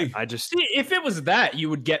 probably not. I just See, if it was that, you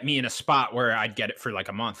would get me in a spot where I'd get it for like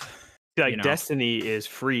a month. like Destiny is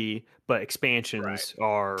free, but expansions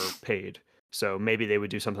are paid. So maybe they would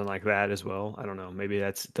do something like that as well. I don't know. Maybe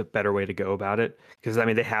that's the better way to go about it. Because I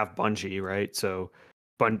mean, they have Bungie, right? So,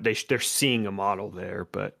 they're seeing a model there.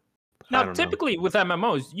 But I Now, don't know. typically with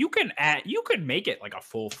MMOs, you could make it like a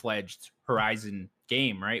full-fledged Horizon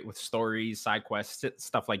game, right? With stories, side quests,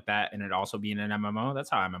 stuff like that, and it also being an MMO. That's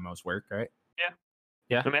how MMOs work, right?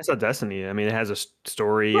 Yeah. I mean, that's not Destiny. I mean, it has a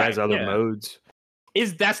story, it has Right, other yeah. modes.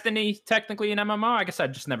 Is Destiny technically an MMO? I guess I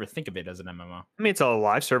just never think of it as an MMO. I mean, it's a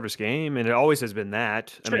live service game, and it always has been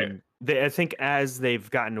that. Sure. I mean, I think as they've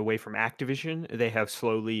gotten away from Activision, they have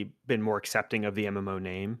slowly been more accepting of the MMO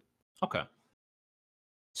name. Okay.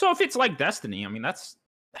 So if it's like Destiny, I mean,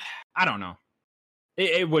 I don't know.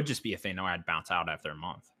 It would just be a thing where I'd bounce out after a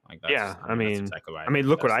month. Like that's, Yeah, that's exactly why. I mean,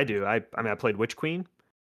 look what I do. I played Witch Queen,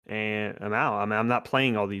 and I'm out. I mean, I'm not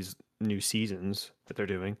playing all these new seasons that they're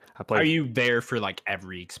doing. I played. Are you there for like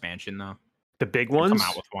every expansion though? The big They ones? come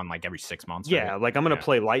out with one like every 6 months. Yeah, right? like I'm gonna Yeah.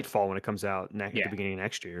 play Lightfall when it comes out at the Yeah. beginning of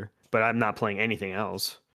next year, but I'm not playing anything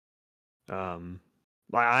else. I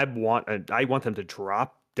want them to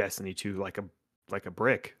drop Destiny 2 like a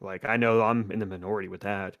brick. Like I know I'm in the minority with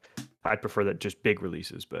that. I'd prefer that just big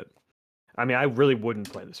releases, but I mean, I really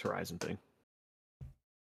wouldn't play this Horizon thing.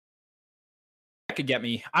 That could get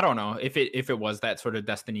me. I don't know if it was that sort of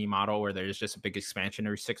Destiny model where there's just a big expansion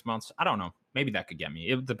every 6 months. I don't know. Maybe that could get me.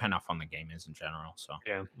 It would depend how fun the game is in general. So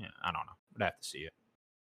Yeah, I don't know. I'd have to see it.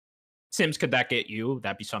 Sims, could that get you? Would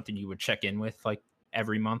that be something you would check in with like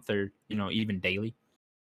every month or even daily?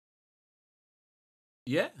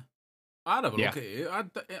 Yeah, I'd have a Yeah. look at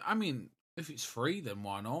it. I mean, if it's free, then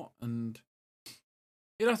why not? And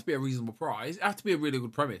it'd have to be a reasonable price. It'd have to be a really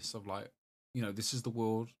good premise of like, this is the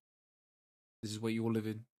world. This is where you're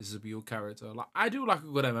living. This is your character. Like, I do like a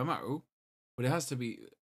good MMO, but it has to be.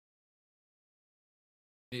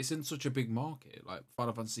 It's in such a big market, like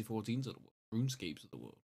Final Fantasy 14's of the world, RuneScape's of the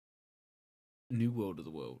world, New World of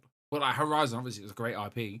the world. But like Horizon, obviously, it's a great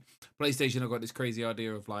IP. PlayStation have got this crazy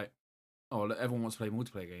idea of like, oh, everyone wants to play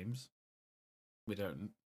multiplayer games. We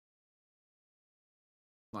don't.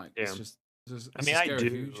 Like, Yeah. it's just. I mean, I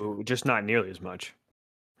do, just not nearly as much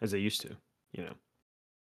as they used to.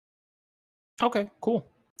 Okay, cool.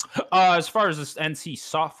 As far as this NC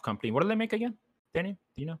Soft company, what do they make again? Danny,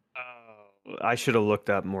 do you know? I should have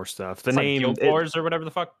looked up more stuff. The It's name, like Guild Wars or whatever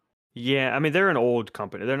the fuck. yeah, I mean they're an old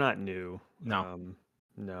company. They're not new. No.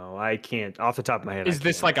 No, I can't off the top of my head. Is I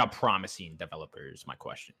this can't. like a promising developer? Is my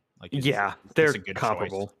question. Like, Yeah, is they're this a good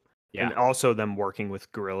comparable. choice? Yeah. And also them working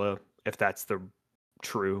with Guerrilla, if that's the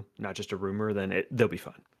true, not just a rumor, then they'll be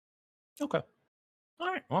fun. Okay. All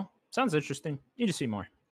right. Well, sounds interesting. Need to see more.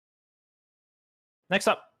 Next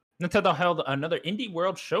up, Nintendo held another Indie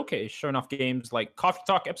World Showcase, showing off games like Coffee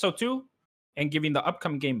Talk Episode 2 and giving the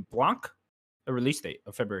upcoming game Blanc a release date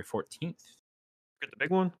of February 14th. Get the big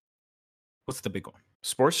one. What's the big one?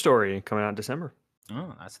 Sports Story coming out in December.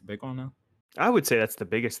 Oh, that's the big one now. I would say that's the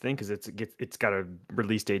biggest thing because it's got a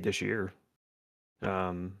release date this year.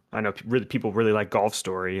 I know people really like Golf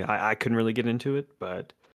Story. I couldn't really get into it,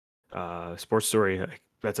 but Sports Story,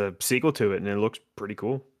 that's a sequel to it, and it looks pretty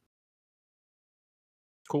cool.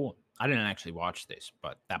 Cool. I didn't actually watch this,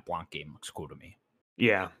 but that Blanc game looks cool to me.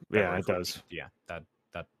 Yeah, February it does. 14th. Yeah, that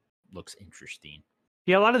looks interesting.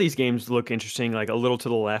 Yeah, a lot of these games look interesting. Like A Little to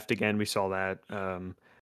the Left, again, we saw that.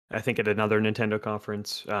 I think at another Nintendo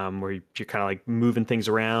conference where you're kind of like moving things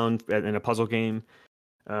around in a puzzle game.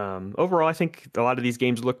 Overall, I think a lot of these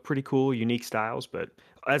games look pretty cool, unique styles, but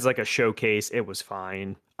as like a showcase, it was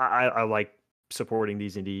fine. I like supporting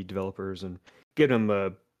these indie developers and giving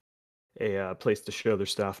them a place to show their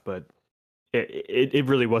stuff, but it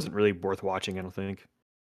really wasn't really worth watching, I don't think.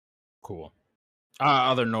 Cool.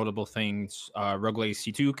 Other notable things, Rogue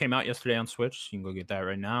Legacy 2 came out yesterday on Switch. You can go get that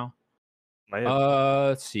right now.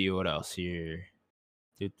 Let's see what else here.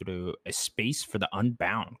 A Space for the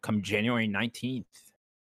Unbound come January 19th.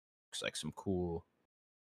 Looks like some cool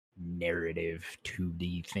narrative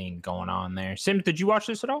 2D thing going on there. Sims, did you watch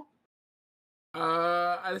this at all?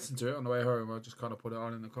 I listened to it on the way home. I just kind of put it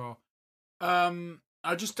on in the car. I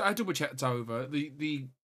double checked over I think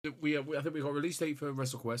we got release date for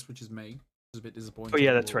WrestleQuest, which is May. It was a bit disappointing. Oh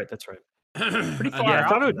yeah, that's right. Pretty far. Yeah, I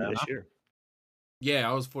thought it would be be this year.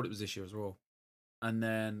 Yeah, I thought it was this year as well. And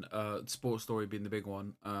then Sports Story being the big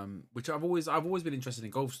one, which I've always been interested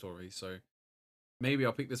in Golf Story, so maybe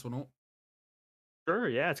I'll pick this one up. Sure,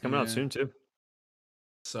 yeah, it's coming out soon too.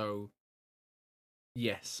 So,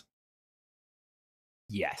 yes,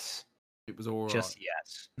 it was all just right.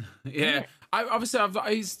 Yes. Yeah,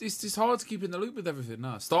 it's hard to keep in the loop with everything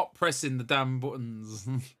now. Stop pressing the damn buttons.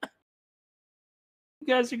 You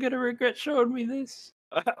guys are gonna regret showing me this.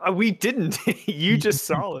 We didn't. You just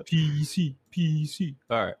saw it. PC.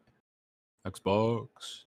 All right. Xbox.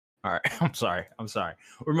 All right. I'm sorry.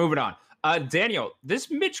 We're moving on. Daniel,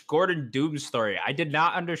 this Mitch Gordon Doom story, I did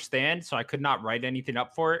not understand, so I could not write anything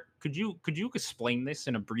up for it. Could you explain this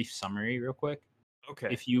in a brief summary, real quick? Okay.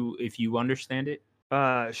 If you understand it.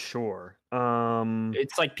 Sure.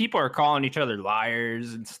 It's like people are calling each other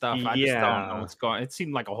liars and stuff. I just don't know what's going. It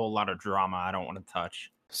seemed like a whole lot of drama. I don't want to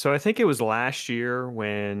touch. So I think it was last year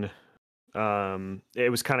when it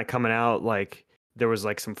was kind of coming out like there was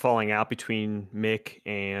like some falling out between Mick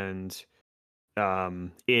and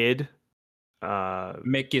id.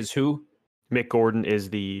 Mick is who? Mick Gordon is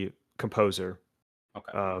the composer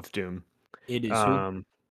of Doom. Id is who?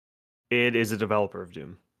 Id is a developer of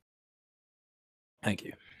Doom. Thank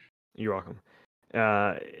you. You're welcome.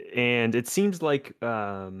 And it seems like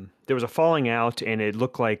there was a falling out, and it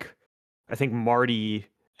looked like I think Marty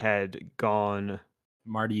had gone.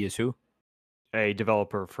 Marty is who? A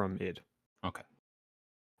developer from id. Okay.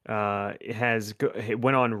 It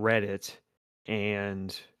went on Reddit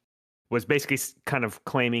and was basically kind of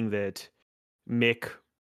claiming that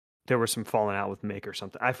there was some falling out with Mick or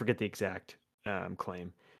something. I forget the exact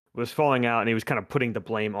claim. It was falling out, and he was kind of putting the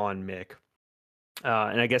blame on Mick.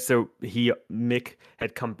 And I guess Mick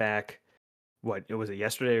had come back. What was it,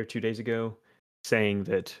 yesterday or 2 days ago, saying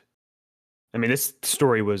that. I mean, this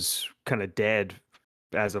story was kind of dead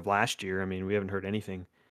as of last year. I mean, we haven't heard anything.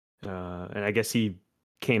 And I guess he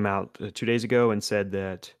came out 2 days ago and said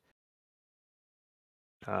that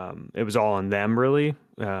it was all on them, really.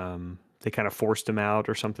 They kind of forced him out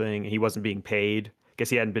or something. He wasn't being paid. I guess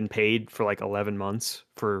he hadn't been paid for like 11 months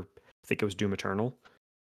for, I think it was Doom Eternal,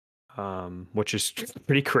 which is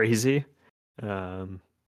pretty crazy. I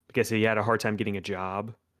guess he had a hard time getting a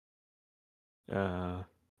job.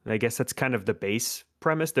 I guess that's kind of the base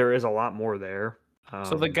premise. There is a lot more there.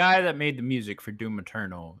 So the guy that made the music for Doom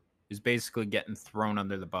Eternal is basically getting thrown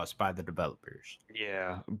under the bus by the developers.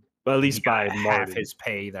 Yeah, at least by half his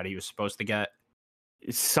pay that he was supposed to get.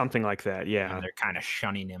 Something like that, yeah. And they're kind of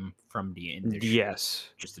shunning him from the industry. Yes,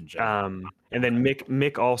 just in general. And then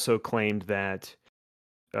Mick also claimed that,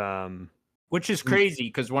 which is crazy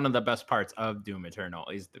because one of the best parts of Doom Eternal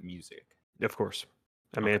is the music. Of course,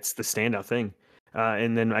 I mean it's the standout thing.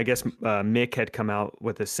 And then I guess Mick had come out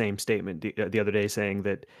with the same statement the other day, saying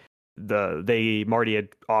that Marty had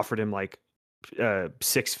offered him like a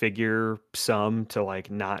 6-figure sum to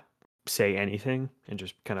like not say anything and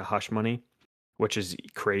just kind of hush money, which is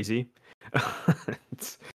crazy.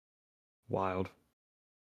 It's wild.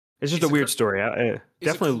 It's just a weird story. I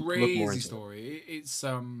definitely a crazy look more into story. It's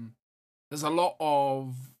there's a lot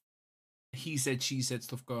of he said she said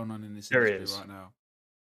stuff going on in this industry right now.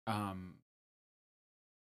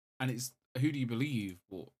 And it's who do you believe?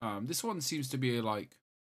 Well, this one seems to be like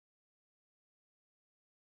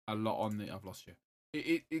a lot on the. I've lost you.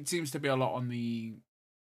 it seems to be a lot on the.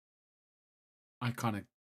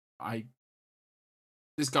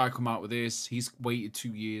 This guy come out with this. He's waited 2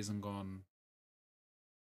 years and gone.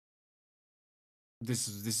 This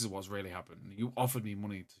is what's really happened. You offered me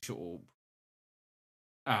money to shut up.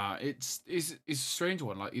 It's a strange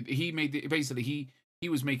one. Like he made basically he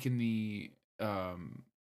was making the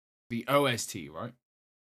OST, right,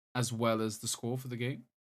 as well as the score for the game.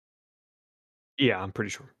 Yeah, I'm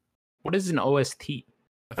pretty sure. What is an OST?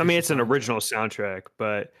 I mean, it's an original soundtrack,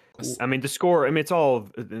 but I mean the score. I mean, it's all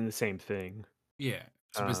in the same thing. Yeah,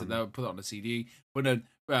 so basically they would put it on the CD, but then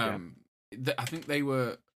I think they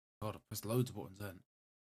were. God, I pressed loads of buttons then.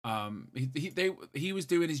 He was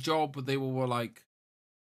doing his job, but they were like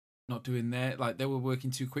not doing their, like they were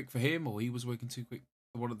working too quick for him, or he was working too quick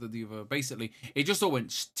for one of the other. Basically, it just all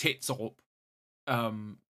went tits up.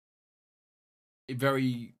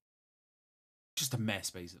 Just a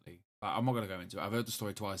mess, basically. Like, I'm not gonna go into it. I've heard the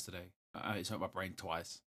story twice today. It's hurt my brain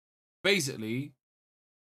twice. Basically,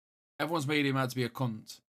 everyone's made him out to be a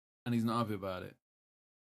cunt, and he's not happy about it.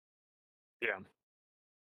 Yeah.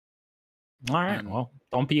 All right. Well,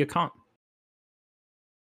 don't be a cunt.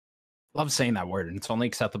 Love saying that word, and it's only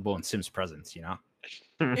acceptable in Sims presence, you know?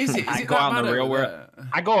 Is it? I go out in the real world.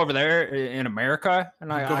 I go over there in America,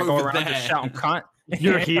 and I go around just shouting cunt.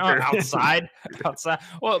 You're here outside.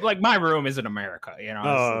 Well, like my room is in America, you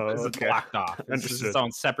know? It's blocked off. It's just its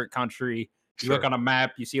own separate country. You look on a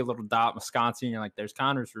map, you see a little dot, Wisconsin, you're like, there's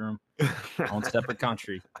Connor's room. Own separate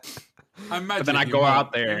country. But then I go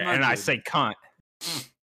out there and I say cunt.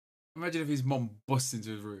 Imagine if his mom busts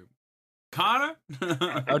into his room. Connor?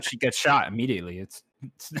 Oh, she gets shot immediately. It's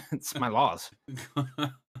my laws.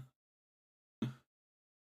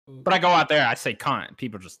 But I go out there, I say cunt.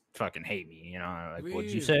 People just fucking hate me, you know? Like,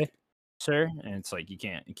 what'd you say, sir? And it's like, you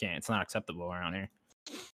can't. It's not acceptable around here.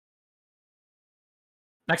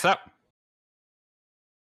 Next up.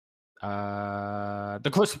 The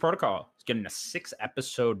Callisto Protocol is getting a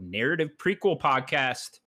 6-episode narrative prequel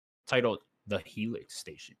podcast titled The Helix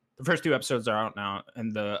Station. The first 2 episodes are out now,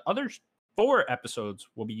 and the other 4 episodes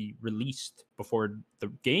will be released before the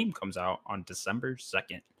game comes out on December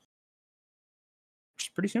 2nd. Which is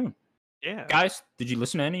pretty soon. Yeah. Guys, did you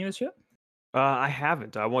listen to any of this yet? I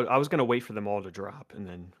haven't. I was going to wait for them all to drop and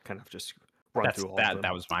then kind of just run through all of them.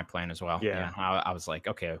 That was my plan as well. Yeah. I was like,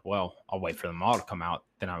 okay, well, I'll wait for them all to come out.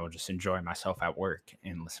 Then I will just enjoy myself at work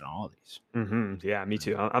and listen to all of these. Mm-hmm. Yeah, me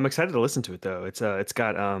too. I'm excited to listen to it though. It's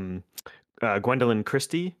got Gwendolyn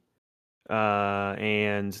Christie,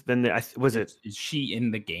 and then is she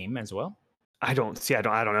in the game as well? I don't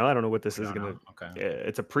know. I don't know what this is gonna. Okay.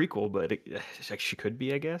 It's a prequel, but she could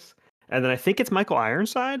be, I guess. And then I think it's Michael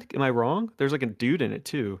Ironside. Am I wrong? There's like a dude in it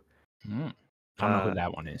too. I don't know who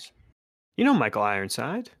that one is. You know Michael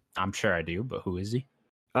Ironside? I'm sure I do, but who is he?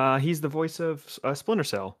 He's the voice of Splinter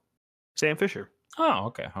Cell, Sam Fisher. Oh,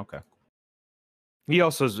 okay. He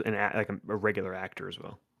also is a regular actor as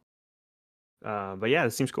well. But yeah,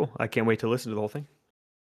 it seems cool. I can't wait to listen to the whole thing.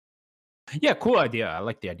 Yeah, cool idea. I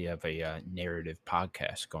like the idea of a narrative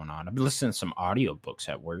podcast going on. I've been listening to some audiobooks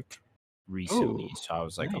at work recently, so I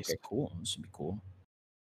was like, nice. Okay, cool. This would be cool.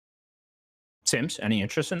 Sims, any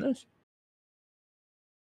interest in this?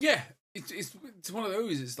 Yeah, it's one of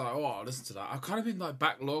those. It's like, oh, I'll listen to that. I've kind of been like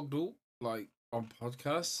backlogged all like on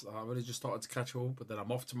podcasts. I've already just started to catch up, but then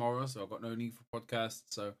I'm off tomorrow, so I've got no need for podcasts.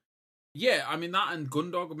 So yeah, I mean that and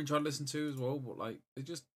Gundog I've been trying to listen to as well, but like they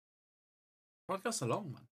just podcasts are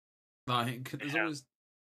long, man. Like there's always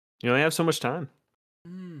you only have so much time.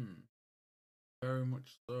 Very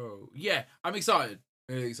much so. Yeah, I'm excited.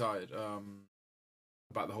 Really excited.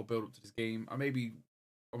 About the whole build up to this game. I'm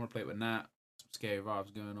gonna play it with Nat. Some scary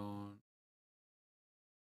vibes going on.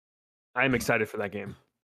 I'm excited for that game.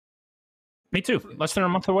 Me too. Less than a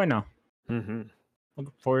month away now. Mm-hmm.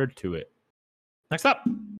 Looking forward to it. Next up,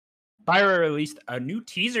 BioWare released a new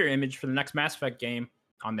teaser image for the next Mass Effect game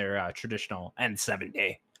on their traditional N7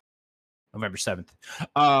 day, November 7th.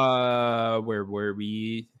 Where were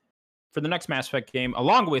we? For the next Mass Effect game,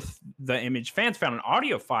 along with the image, fans found an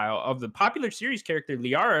audio file of the popular series character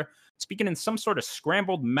Liara speaking in some sort of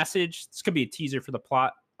scrambled message. This could be a teaser for the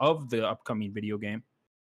plot of the upcoming video game.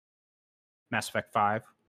 Mass Effect 5,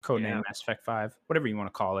 codename Mass Effect 5, whatever you want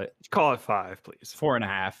to call it. Call it 5, please.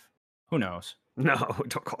 4.5. Who knows? No,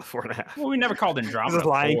 don't call it 4.5. Well, we never called Andromeda. This is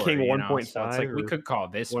Lion 4, King 1.5. So it's like we could call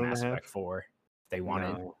this Mass Effect 4 if they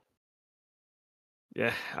wanted. No.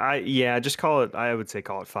 Yeah, just call it. I would say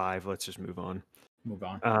call it 5. Let's just move on.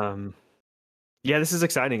 Yeah, this is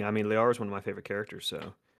exciting. I mean, Liara is one of my favorite characters,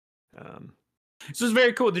 so. This was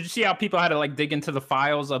very cool. Did you see how people had to like dig into the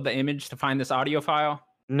files of the image to find this audio file?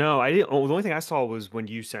 No, I didn't. Oh, the only thing I saw was when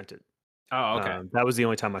you sent it. Oh, okay. That was the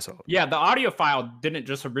only time I saw it. Yeah, the audio file didn't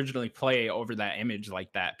just originally play over that image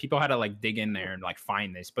like that. People had to like dig in there and like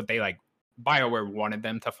find this, but they like BioWare wanted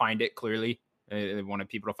them to find it clearly. They wanted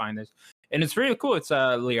people to find this. And it's really cool. It's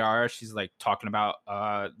Liara. She's like talking about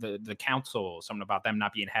the council, something about them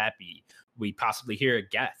not being happy. We possibly hear a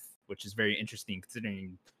Geth, which is very interesting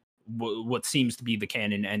considering what seems to be the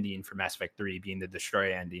canon ending for Mass Effect 3 being the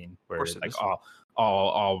destroy ending, where it's like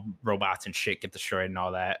all robots and shit get destroyed and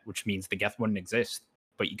all that, which means the Geth wouldn't exist.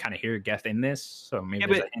 But you kind of hear Geth in this, so maybe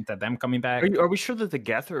there's a hint at them coming back. Are we sure that the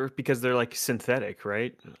Geth are, because they're like synthetic,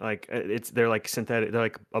 right? Like they're like synthetic. They're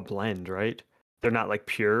like a blend, right? They're not like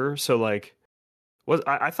pure. So like,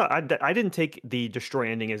 I thought I didn't take the destroy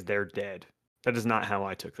ending as they're dead. That is not how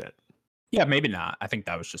I took that. Yeah, maybe not. I think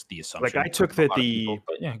that was just the assumption. Like I took that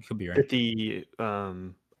yeah, it could be right.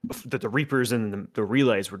 That the Reapers and the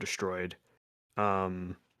relays were destroyed.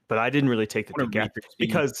 But I didn't really take that the Geth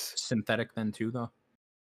because synthetic then too, though.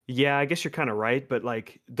 Yeah, I guess you're kind of right, but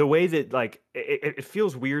like the way that like it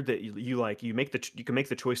feels weird that you make you can make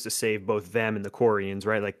the choice to save both them and the Quarians,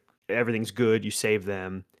 right? Like everything's good, you save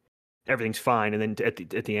them, everything's fine, and then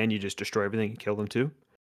at the end you just destroy everything and kill them too.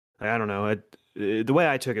 I don't know. The way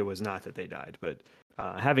I took it was not that they died, but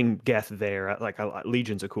having Geth there, like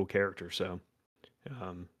Legion's a cool character, so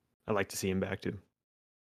I like to see him back too.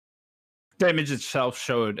 The image itself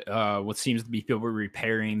showed what seems to be people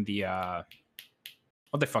repairing the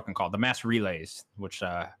what they fucking call the mass relays, which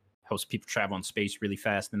helps people travel in space really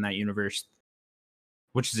fast in that universe,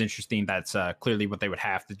 which is interesting. That's clearly what they would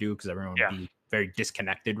have to do because everyone would be very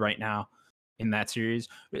disconnected right now in that series.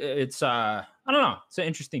 It's I don't know. It's an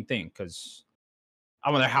interesting thing because I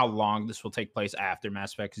wonder how long this will take place after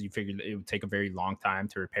Mass Effect, because you figured it would take a very long time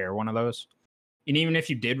to repair one of those. And even if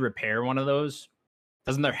you did repair one of those,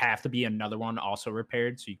 doesn't there have to be another one also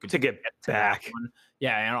repaired so you could get back?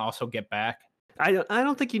 Yeah, and also get back. I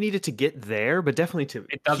don't think you needed to get there, but definitely to.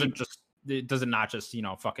 It doesn't not just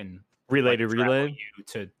fucking relay to relay you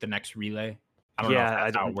to the next relay. I don't know if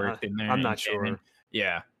that's how it worked in there. I'm not sure.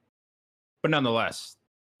 Yeah, but nonetheless,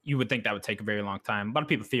 you would think that would take a very long time. A lot of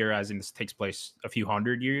people theorizing this takes place a few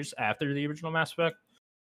hundred years after the original Mass Effect,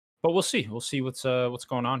 but we'll see. We'll see what's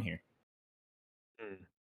going on here.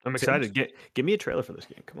 I'm excited. Give me a trailer for this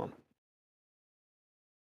game. Come on.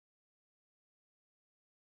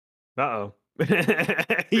 Uh-oh. You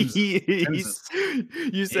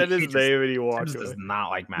said his name and he walked away. Does not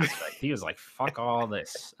like Mass Effect. He was like, "Fuck all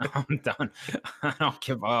this. I'm done. I don't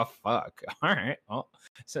give a fuck." All right. Well,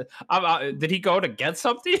 so did he go to get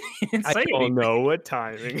something? I don't know what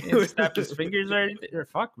timing. He snapped his fingers or anything.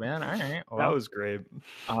 Fuck, man. All right. Well, that was great.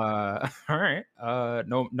 All right.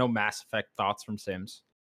 No Mass Effect thoughts from Sims.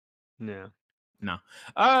 No.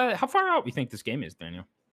 How far out you think this game is, Daniel?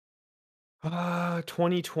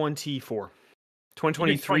 2024.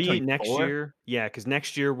 2023 next year. Yeah, because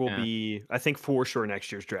next year will be, I think for sure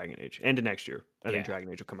next year's Dragon Age. End of next year, I think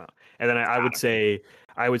Dragon Age will come out. And then I would say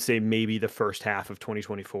maybe the first half of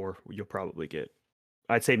 2024 you'll probably get.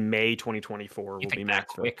 I'd say May 2024 will be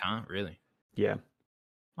Max. Quick, huh? Really? Yeah.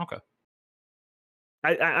 Okay.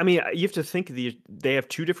 I mean, you have to think they have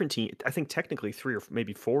two different teams. I think technically 3 or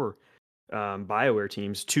maybe 4 BioWare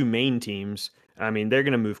teams, 2 main teams. I mean, they're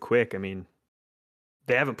going to move quick. I mean,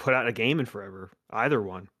 they haven't put out a game in forever, either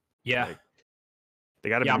one. Yeah. Like, they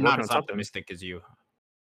got to be I'm not as optimistic as you.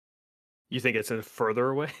 You think it's further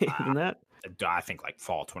away than that? I think like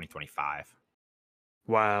fall 2025.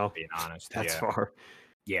 Wow. Being honest. That's far.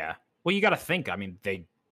 Yeah. Well, you got to think. I mean,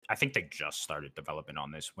 I think they just started development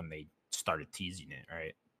on this when they started teasing it,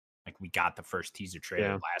 right? Like we got the first teaser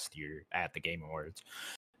trailer last year at the Game Awards.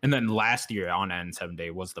 And then last year on N7 Day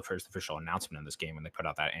was the first official announcement of this game when they put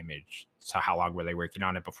out that image. So how long were they working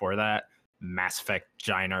on it before that? Mass Effect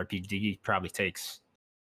giant RPG probably takes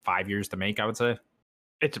 5 years to make, I would say.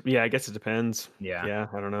 I guess it depends. Yeah,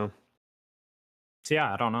 I don't know. So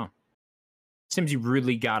I don't know. Seems you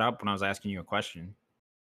really got up when I was asking you a question.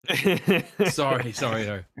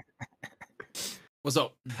 Sorry. What's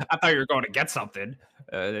up? I thought you were going to get something.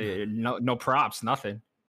 No props, nothing.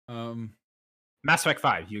 Mass Effect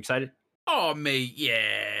 5, you excited? Oh, mate,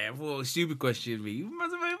 yeah. Well, stupid question, me.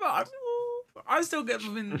 I still get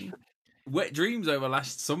them wet dreams over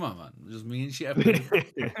last summer, man. Just me and Shep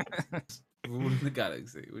ruling the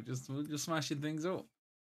galaxy. We're just smashing things up.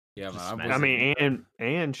 Yeah, man. I mean,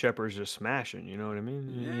 and Shepard's just smashing. You know what I mean?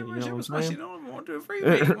 Yeah, man. Shepard's smashing on 1, 2, 3,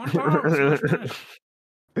 mate. 1 time.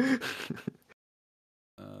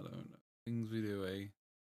 I don't know. Things we do, eh?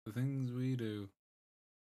 The things we do.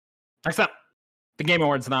 Next up. The Game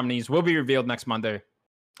Awards nominees will be revealed next Monday.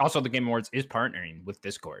 Also, the Game Awards is partnering with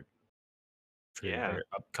Discord for their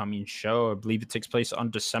upcoming show. I believe it takes place on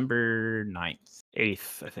December 9th.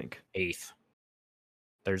 8th, I think. 8th.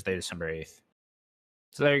 Thursday, December 8th.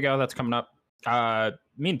 So there you go. That's coming up.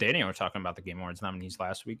 Me and Daniel were talking about the Game Awards nominees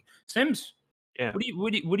last week. Sims, Yeah.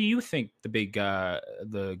 What do you think the big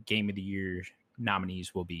the Game of the Year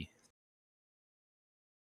nominees will be?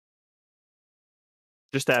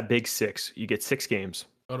 Just that big 6. You get 6 games.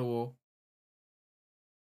 God of War.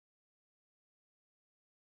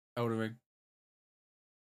 Elden Ring.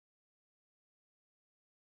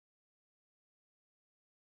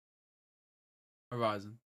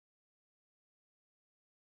 Horizon.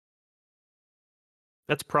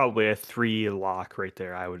 That's probably a 3 lock right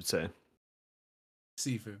there, I would say.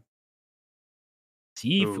 Sifu.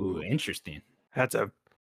 Sifu, interesting. That's a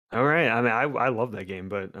all right. I mean, I love that game,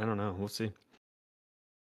 but I don't know. We'll see.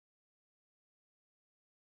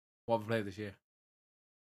 What have I played this year?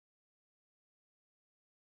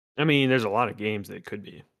 I mean, there's a lot of games that it could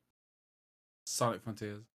be. Sonic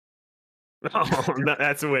Frontiers. Oh,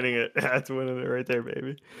 that's winning it. That's winning it right there,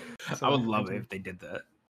 baby. I would love it if they did that.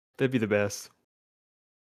 That'd be the best.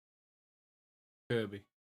 Kirby.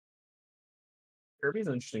 Kirby's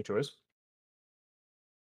an interesting choice.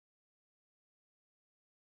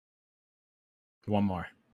 One more.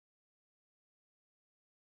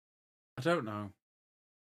 I don't know.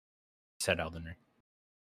 Said Elden Ring.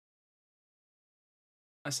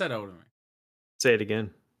 I said Elden Ring. Say it again.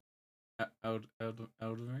 Elden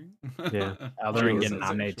Ring? Yeah. Elden Ring Sure, getting that's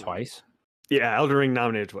nominated actually- twice. Yeah, Elden Ring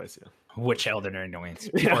nominated twice. Yeah. Which Elden Ring wins?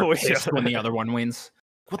 Yeah, People are which pissed Elden when the Ring. other one wins.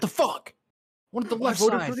 What the fuck? One of the left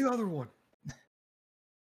voted side. for the other one.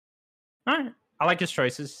 All right. I like his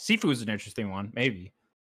choices. Sifu is an interesting one. Maybe.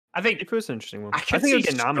 I think It was an interesting one. I can think see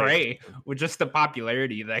it'll get nominated. Stray with just the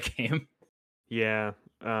popularity of that game. Yeah.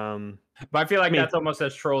 But I feel like I mean- that's almost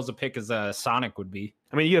as troll as a pick as Sonic would be.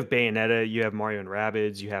 I mean, you have Bayonetta, you have Mario and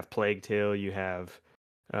Rabbids, you have Plague Tale, you have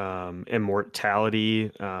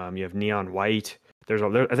Immortality, you have Neon White. There's a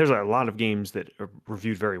lot of games that are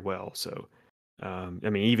reviewed very well. So, I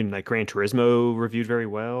mean, even like Gran Turismo reviewed very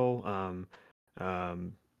well.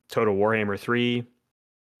 Total Warhammer 3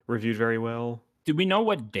 reviewed very well. Do we know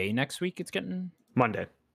what day next week it's getting? Monday,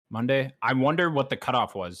 Monday? I wonder what the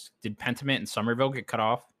cutoff was. Did Pentiment and Somerville get cut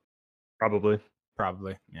off? probably.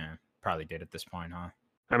 Probably. Yeah. Probably did at this point, huh?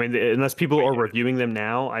 I mean, unless people are reviewing them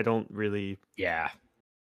now, I don't really. Yeah.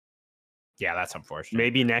 Yeah, that's unfortunate.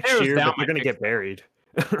 Maybe next Narrows year, down but my they're going to pick. get buried.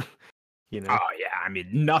 You know, Oh yeah, I mean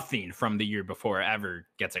nothing from the year before ever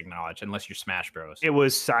gets acknowledged unless you're Smash Bros. it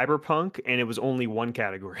was Cyberpunk, and it was only one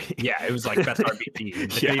category. Yeah, it was like best RPG.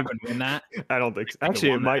 Did Yeah. they even win that? I don't think. So. I think it Actually,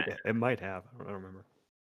 won that. it might have. I don't remember.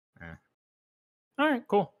 All right,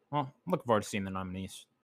 cool. Well, I'm looking forward to seeing the nominees.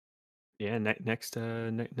 Yeah, next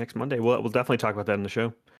Monday, we'll definitely talk about that in the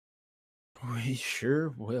show. We sure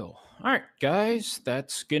will. All right, guys,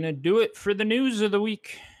 that's gonna do it for the news of the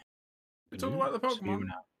week. We talk about the Pokemon.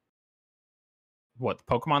 What, the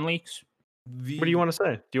Pokemon leaks? What do you want to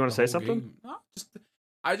say? Do you want to say something? No,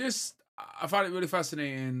 I find it really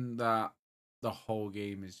fascinating that the whole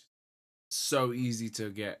game is so easy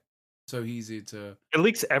to get, so easy to. It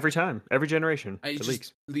leaks every time, every generation. It It just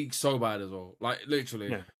leaks. leaks so bad as well. Like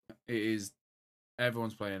literally, Yeah. it is.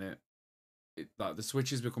 Everyone's playing it. Like the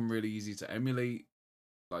Switch has become really easy to emulate.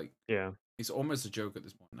 Like Yeah, it's almost a joke at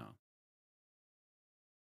this point now.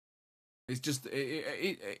 It's just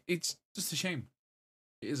it's just a shame.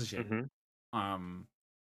 It is a shame. Mhm.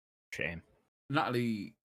 Shame.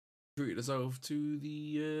 Natalie treated herself to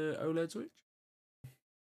the OLED Switch.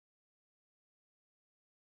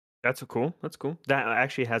 That's cool. That's cool. That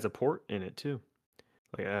actually has a port in it too,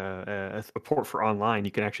 like a port for online.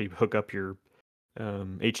 You can actually hook up your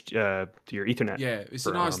to your Ethernet. Yeah, it's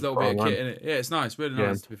for, a nice little for bit of online. kit in it. Yeah, it's nice, really Yeah.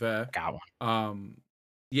 nice to be fair. Got one.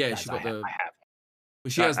 Yeah, Guys, she got the. I have.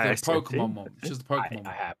 But she has the I see. Pokemon one. She has the I Pokemon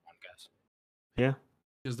one. have one, guys. Yeah.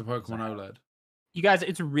 She has the Pokemon OLED. You guys,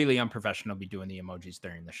 it's really unprofessional to be doing the emojis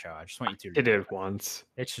during the show. I just want you to. It did once.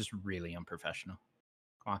 It's just really unprofessional.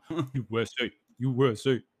 Come on, USA,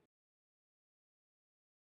 USA.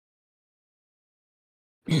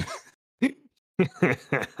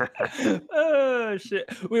 Oh shit!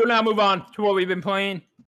 We will now move on to what we've been playing.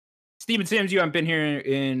 Steven Sims, you haven't been here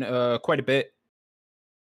in quite a bit.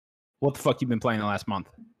 What the fuck you been playing the last month?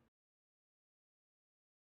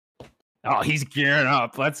 Oh, he's gearing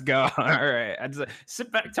up. Let's go. All right, I just,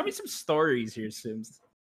 sit back. Tell me some stories here, Sims.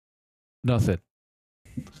 Nothing.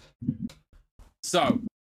 So,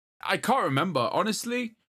 I can't remember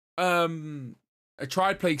honestly. I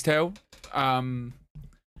tried Plague Tale.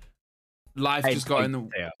 life I just got in played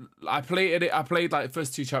the. Tale. I played it. I played like the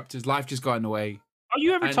first 2 chapters. Life just got in the way. All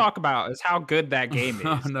you ever And- talk about is how good that game is. I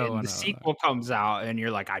know, and I the know. sequel comes out, and you're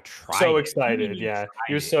like, I tried. So it. excited, You yeah. tried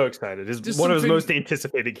You're it. so excited. It's Just one of his something- most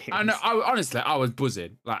anticipated games. I know. Honestly, I was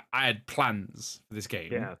buzzing. Like I had plans for this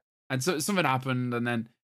game. Yeah. And so something happened, and then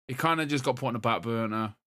it kind of just got put on the back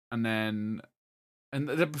burner, and then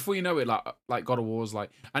before you know it, like God of War's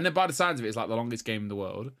like, and then by the signs of it, it's like the longest game in the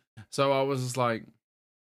world. So I was just like,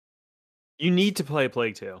 You need to play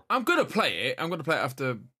Plague Tale. I'm gonna play it. I'm gonna play it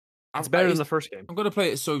after. It's better than the first game. I'm gonna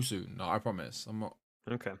play it so soon. No, I promise. I'm not.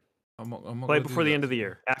 Okay. I'm not Play gonna it before do the that. end of the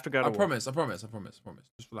year. After God I of War. promise.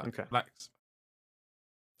 Just relax. Okay. Relax.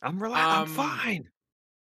 I'm fine.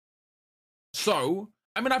 So,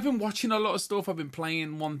 I mean, I've been watching a lot of stuff. I've been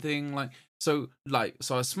playing one thing so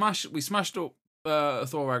we smashed up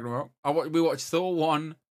Thor Ragnarok. We watched Thor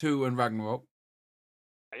 1, 2, and Ragnarok.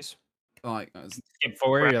 Nice. Like Skip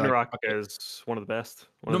forward. you're like, Ragnarok okay. is one of the best.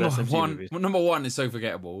 One of the best MCU movies. Number one is so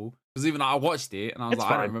forgettable because even I watched it and I was It's like,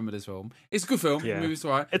 I fine. don't remember this film. It's a good film. Yeah. The movie's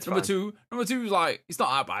alright. It's number fine. two is like it's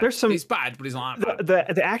not that bad. There's some- It's bad, but it's not that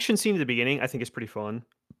bad. The action scene at the beginning I think is pretty fun,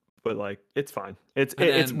 but like it's fine. It's And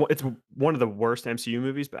it's one of the worst MCU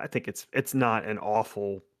movies, but I think it's not an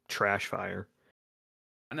awful trash fire.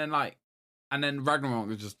 And then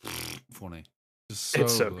Ragnarok is just funny. Just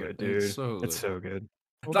It's so good, dude. It's so good. It's so good.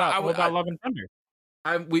 What Like, about, what about Love and Thunder?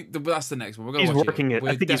 That's the next one. We're gonna He's watch working it. We're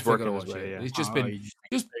I think he's definitely working gonna his watch way, it. yeah. It's just Oh, been you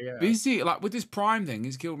just yeah. busy. Like with this Prime thing,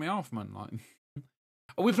 he's killed me off, man. Like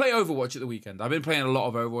we play Overwatch at the weekend. I've been playing a lot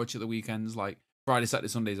of Overwatch at the weekends, like Friday, Saturday,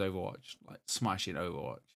 Sundays Overwatch. Like smashing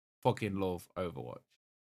Overwatch. Fucking love Overwatch.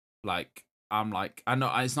 Like I'm like I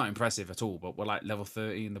know it's not impressive at all, but we're like level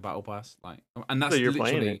 30 in the battle pass. Like and that's So you're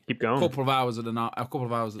playing literally it. Keep a going. couple of hours at a couple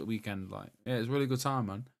of hours at the weekend. Like yeah, it's a really good time,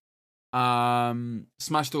 man.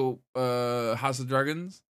 Smashed up House of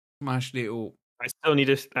Dragons. Smashed it up. I need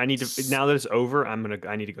to now that it's over, I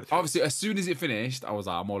need to go through. Obviously, as soon as it finished, I was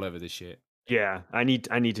like, I'm all over this shit. Yeah, I need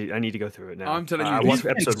to go through it now. I'm telling you, I it's watched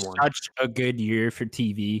been episode 1. Such a good year for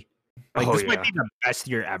TV. Like Oh, this might yeah. be the best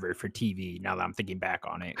year ever for TV. Now that I'm thinking back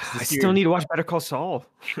on it, I still need to watch Better Call Saul.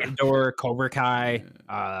 Andor, Cobra Kai.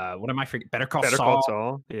 What am I forgetting? Better Call Better Saul. Call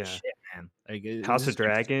Saul. Yeah. Shit, man. Like, House this of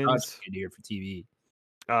has been Dragons. such a good year for TV.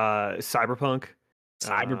 Cyberpunk.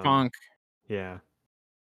 Cyberpunk. Yeah.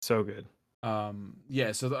 So good.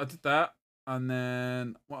 Yeah, so I did that, and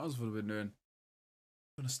then what else would I been doing?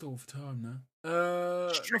 I'm gonna stall for time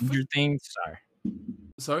now. Stranger Things.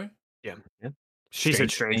 Sorry, Yeah. She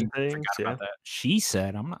said Stranger Things. Forgot Yeah. about that. She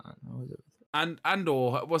said, "I'm not." and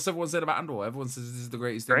Andor. What's everyone said about Andor? Everyone says this is the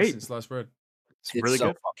greatest thing Great. since sliced bread. It's It's really so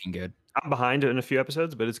good. fucking good. I'm behind it in a few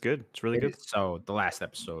episodes, but it's good. It's really It good. is. So the last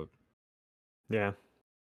episode. Yeah.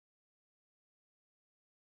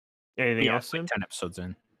 Anything Yeah, else it's like soon? 10 episodes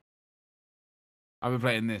in. I've been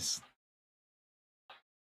playing this.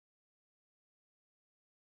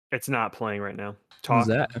 It's not playing right now. Talk.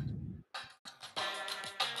 that?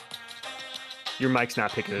 Your mic's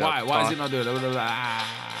not picking it Why? up. Why is Talk. it not doing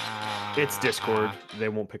it? It's Discord. They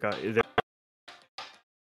won't pick up.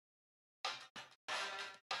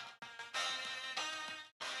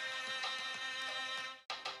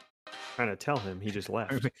 Trying to tell him, he just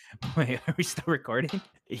left. Wait, are we still recording?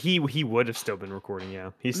 He would have still been recording.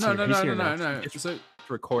 Yeah, he's No, here, he's here now. no. So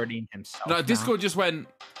Recording himself. no, now? Discord just went.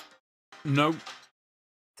 No,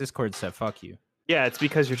 Discord said, "Fuck you." Yeah, it's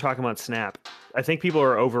because you're talking about Snap. I think people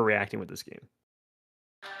are overreacting with this game.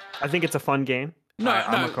 I think it's a fun game.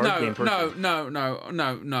 I'm a card game person.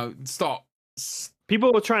 no. Stop.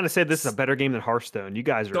 People are trying to say this is a better game than Hearthstone. You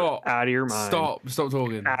guys are Stop. out of your mind. Stop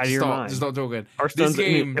talking. Out of your Stop. mind. Just stop talking. Hearthstone's This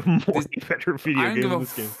game. a way better video I don't game give than a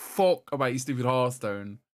this game. fuck about your stupid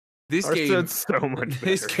Hearthstone. This game. Hearthstone's so much better.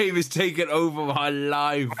 This game is taking over my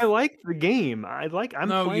life. I like the game. I'm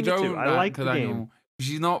no, playing you it don't. too. I like the Daniel. game.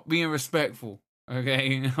 She's not being respectful.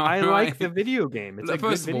 Okay. I Alright? like the video game. It's a good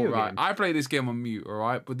First of all, video right, game. I play this game on mute, all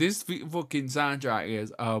right, but this fucking soundtrack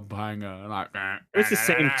is a banger. Like It's the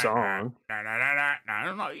same song.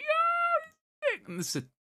 I'm like, yeah.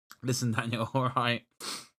 Listen, Daniel. All right,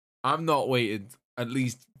 I'm not waiting at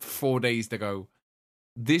least 4 days to go.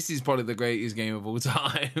 This is probably the greatest game of all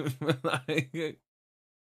time. Like,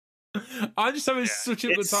 I'm just having such a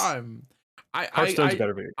good it's- time. Hearthstone's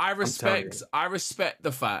better video. I telling respect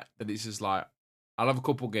the fact that it's just like I'll have a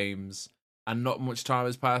couple games and not much time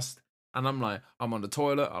has passed, and I'm like I'm on the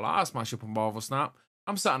toilet. I'll smash up a Marvel Snap.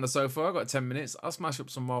 I'm sat on the sofa. I got 10 minutes. I'll smash up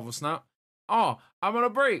some Marvel Snap. Oh, I'm on a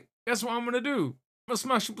break. Guess what I'm gonna do? I'm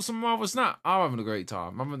smash up some Marvel Snap. I'm having a great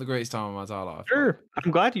time. I'm having the greatest time of my entire life. Sure,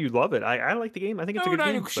 I'm glad you love it. I like the game. I think it's a No, good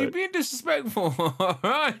Daniel, game. she's But... being disrespectful.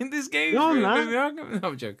 Right? In this game, No, I'm really, not. no,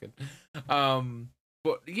 I'm joking.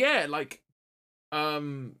 But yeah, like, I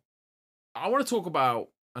want to talk about.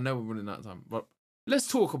 I know we're running out of time, but let's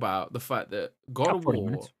talk about the fact that God Got of 40 War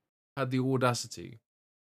minutes. had the audacity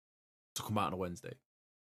to come out on a Wednesday.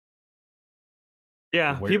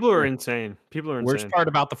 Yeah, Where- people are where- insane. People are Worst insane. part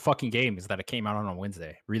about the fucking game is that it came out on a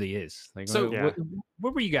Wednesday. It really is. Like, So-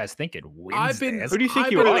 what were you guys thinking? Wednesday? That's Who do you think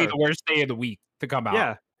I've you been- literally are? the worst day of the week to come out.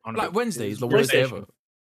 Yeah, On Like Wednesday is the it's worst day PlayStation. ever.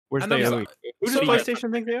 worst And I'm day of the like- week. who does So, like,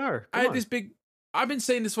 PlayStation think they are? I Come had on. this big. I've been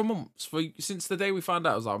saying this for months. Since the day we found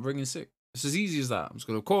out, I was like, I'm bringing sick. It's as easy as that. I'm just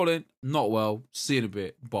gonna call in, not well, see you in a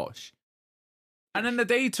bit, bosh. And then the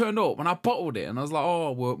day turned up, and I bottled it, and I was like,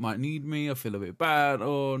 oh, work might need me. I feel a bit bad.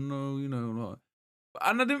 Oh no, no.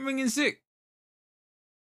 And I didn't ring in sick.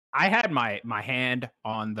 I had my hand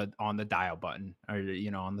on the dial button, or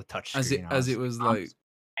on the touch screen. As it was like,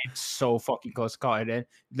 I'm so fucking close to calling it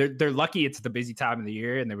in. They're lucky it's the busy time of the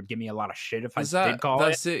year, and they would give me a lot of shit if I did call it.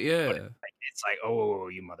 that's it, yeah. But it's like, oh,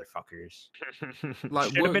 you motherfuckers! Like,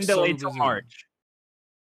 Should have been work's so delayed till busy. March.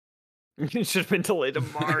 It should have been delayed to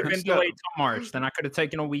Should have March. been delayed till March. Then I could have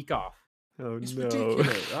taken a week off. Oh It's no!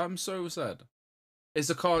 ridiculous. I'm so sad. It's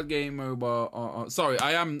a card game mobile. Sorry,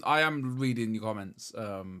 I am reading your comments.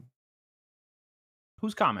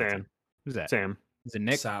 Who's commenting? Sam. Who's that? Sam. Is it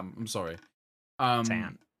Nick? Sam, I'm sorry.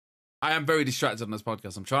 Sam. I am very distracted on this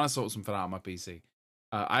podcast. I'm trying to sort something out on my PC.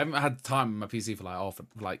 I haven't had time on my PC for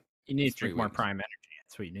like You need to 3 drink more weeks. Prime Energy.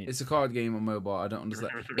 That's what you need. It's a card game on mobile. I don't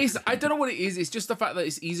understand. I don't know what it is. It's just the fact that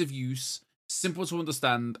it's ease of use, simple to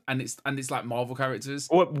understand, and it's like Marvel characters.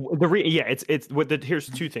 Here's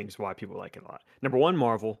two things why people like it a lot. Number one,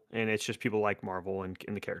 Marvel, and it's just people like Marvel and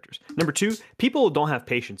the characters. Number two, people don't have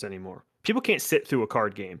patience anymore. People can't sit through a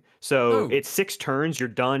card game. So No. it's 6 turns, you're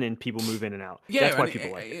done, and people move in and out. Yeah, That's why and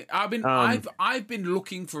people like it. I've been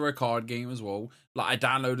looking for a card game as well. Like I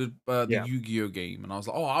downloaded the Yeah. Yu-Gi-Oh game, and I was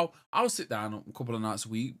like, oh, I'll sit down a couple of nights a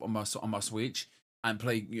week on my Switch and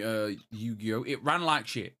play Yu-Gi-Oh. It ran like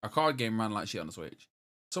shit. A card game ran like shit on the Switch.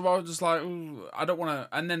 So I was just like, ooh, I don't want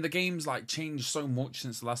to. And then the game's like changed so much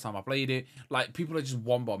since the last time I played it. Like people are just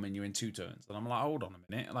one bombing you in 2 turns, and I'm like, hold on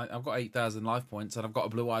a minute. Like I've got 8,000 life points, and I've got a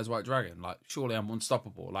blue eyes white dragon. Like surely I'm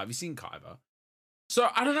unstoppable. Like have you seen Kyber? So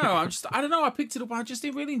I don't know. I don't know. I picked it up. I just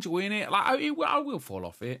didn't really enjoying it. Like I will fall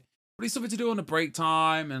off it, but it's something to do on the break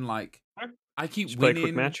time, and like I keep Just play a winning.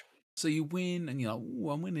 quick match. So you win, and you're like, "Ooh,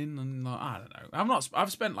 I'm winning," and like, I don't know. I've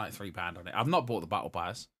spent like £3 on it. I've not bought the battle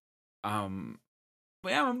pass.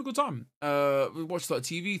 But yeah, I'm having a good time. We watched a lot of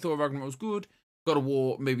TV. Thor Ragnarok was good. God of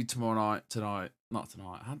War maybe tomorrow night. Tonight, not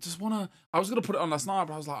tonight. I was gonna put it on last night,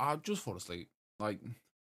 but I was like, I'll just fall asleep. Like,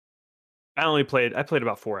 I played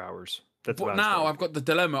about 4 hours. That's but about as now far. I've got the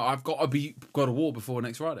dilemma. I've got to beat God of War before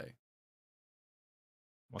next Friday.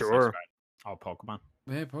 What's Sure. next, right? Oh, Pokemon.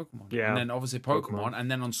 Yeah, Pokemon. Yeah, And then obviously Pokemon, Pokemon. and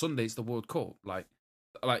then on Sunday it's the World Cup. Like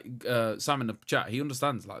Sam in the chat, he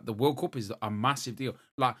understands. Like the World Cup is a massive deal.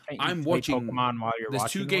 Like Can't you I'm play watching. Pokemon while you're There's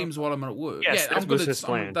watching 2 the games while I'm at work. Yes, yeah, that was his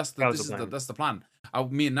plan. That's That was the plan. that's the plan.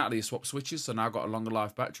 Me and Natalie swap switches, so now I've got a longer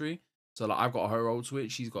life battery. So like I've got her old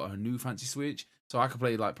Switch, she's got her new fancy Switch, so I can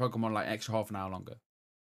play like Pokemon like extra half an hour longer.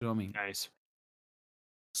 You know what I mean? Nice.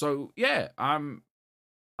 So yeah, I'm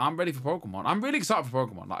ready for Pokemon. I'm really excited for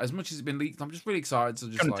Pokemon. Like as much as it's been leaked, I'm just really excited to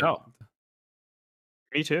just Couldn't like. tell.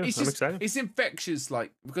 Me too. It's I'm just, excited. It's infectious,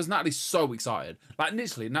 like because Natalie's so excited. Like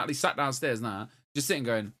literally, Natalie sat downstairs now, just sitting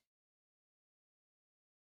going,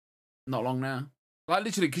 "Not long now." Like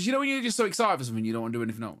literally, because you know when you're just so excited for something, you don't want to do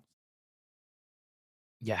anything else.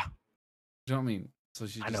 Yeah, Do you know what I mean? So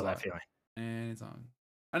she's I just know like, that feeling. anytime.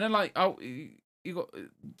 And then like, oh, you got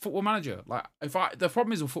Football Manager. Like the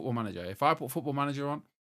problem is with Football Manager. If I put Football Manager on,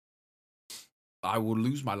 I will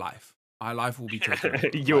lose my life. My life will be taken.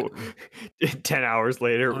 You 10 hours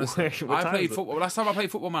later. Honestly, what I time played is it? football. Last time I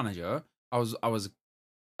played Football Manager, I was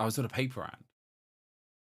doing a paper round.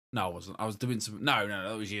 No, I wasn't. I was doing some. No,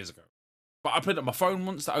 that was years ago. But I played it on my phone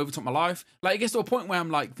once. That overtook my life. Like it gets to a point where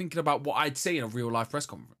I'm like thinking about what I'd say in a real life press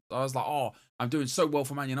conference. I was like, oh, I'm doing so well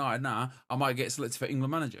for Man United now. I might get selected for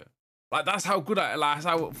England manager. Like that's how good that's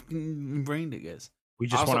how ingrained it gets. We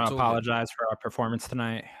just I'll want stop to talking. apologize for our performance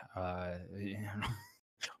tonight.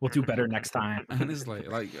 We'll do better next time. Honestly,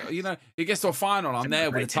 like you know, it gets to a final. I'm there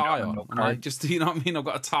with a Right, tie no on. card. And like, just you know what I mean. I've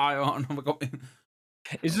got a tie on. I've got.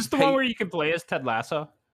 Is this the Hey- one where you can play as Ted Lasso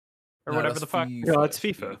or No, whatever that's the fuck? FIFA. No, it's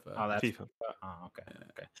FIFA. Oh, that's FIFA. Oh, okay.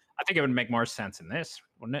 Okay. I think it would make more sense in this,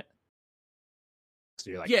 wouldn't it? So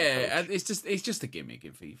you're like, yeah, coach. it's just a gimmick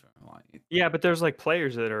in FIFA. Like, Yeah, but there's like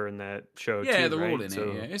players that are in that show yeah, too, they're right? all in So,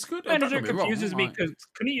 it. Yeah, it's good. Manager Don't get me wrong, confuses me like, because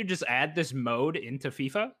couldn't you just add this mode into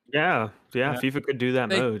FIFA? yeah, Yeah. FIFA could do that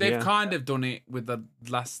mode. they've Yeah, kind of done it with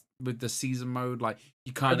the season mode. Like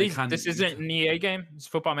you Are kind of these, can. this isn't an EA game. It's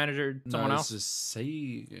Football Manager. Someone No, else. it's a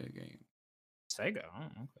Sega game, Sega. Oh,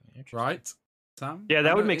 okay. Interesting. right? Sam? yeah, I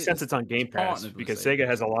that would know make sense. It's on Game Pass partnered with because Sega. Sega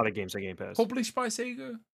has a lot of games on Game Pass. Published by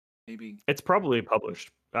Sega, maybe. It's probably published.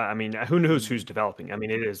 I mean, who knows who's developing? I mean,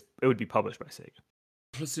 it would be published by Sega.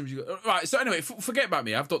 Plus, right. So anyway, forget about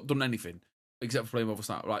me. I've not done anything except for playing Marvel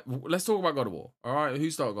Snap. Right. Let's talk about God of War. All right. Who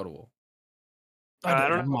started God of War? I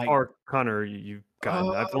don't know how far, Connor, you've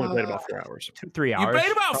gotten. I've only played about 4 hours. 3 hours. You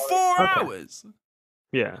played about 4 hours.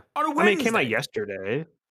 Yeah, On a Wednesday. I mean, it came out yesterday.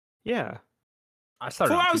 Yeah. I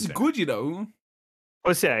started 4 on hours is Tuesday. good, you know.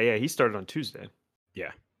 Oh, yeah. He started on Tuesday.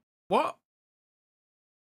 What?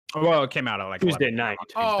 Well, it came out at like Tuesday 11 night.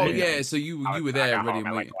 on Oh Tuesday, yeah, so you I were there got ready home and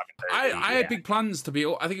at, like, waiting. 11:30, I had big plans to be.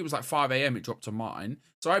 I think it was like 5 a.m. It dropped to mine,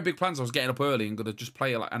 so I had big plans. I was getting up early and gonna just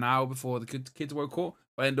play like an hour before the kids woke up.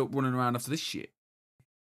 But I ended up running around after this shit.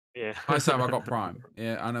 Yeah. I said I got Prime.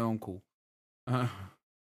 Yeah, I know I'm cool.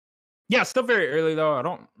 Yeah, still very early though. I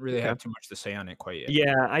don't really Okay. have too much to say on it quite yet.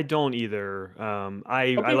 Yeah, I don't either. I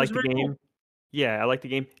Okay, it like was the very game. cool. Yeah, I like the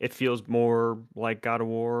game. It feels more like God of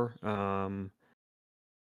War.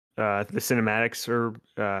 The cinematics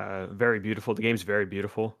are very beautiful. The game's very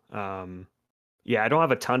beautiful. Yeah, I don't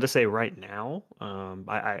have a ton to say right now.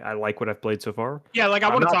 I like what I've played so far. Yeah, like I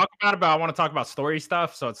I'm want to not- talk about it, but I want to talk about story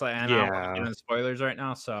stuff. So it's like, and I don't want to Yeah. get into spoilers right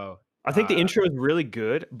now. So I think the intro is really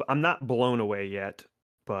good, but I'm not blown away yet.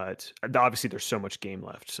 But obviously, there's so much game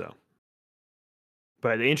left. So,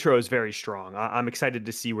 but the intro is very strong. I'm excited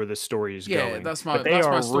to see where the story is Yeah, going. that's my. But they that's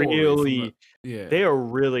are my story from really, yeah. they are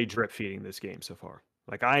really drip feeding this game so far.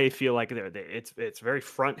 Like I feel like it's very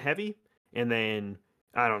front heavy, and then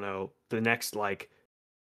I don't know, the next like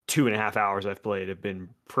 2.5 hours I've played have been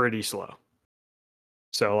pretty slow.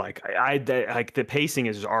 So like like the pacing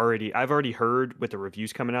is already. I've already heard with the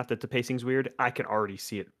reviews coming out that the pacing's weird. I can already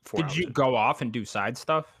see it. 4 did hours you in. go off and do side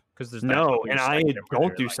stuff? Because there's that No, fucking and I section where don't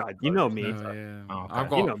they're, do like, side. You know closing me. and Oh, stuff. yeah. Oh, okay. I've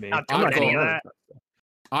got. You know me. Not I've doing got any of none that. stuff.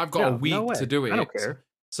 I've got No, a no week way. to do it. I don't care.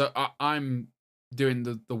 So I'm doing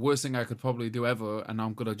the worst thing I could probably do ever, and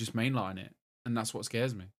I'm gonna just mainline it, and that's what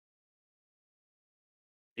scares me.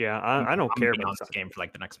 Yeah, I don't I'm care being about on the this side. game for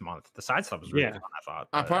like the next month. The side stuff was really Yeah. fun. I thought.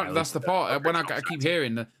 but Apparently, at that's least the part when I original keep side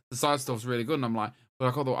hearing the side stuff's really good, and I'm like, but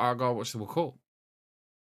I gotta watch the World Cup.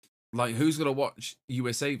 Like, who's gonna watch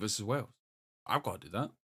USA versus Wales? I've got to do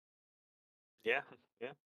that. Yeah.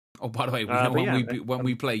 Oh, by the way, But when yeah, when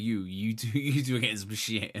we play you do against some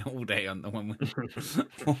shit all day on the when we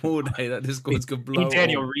all day. That Discord's could blow. stuff.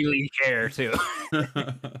 Daniel up. really care too.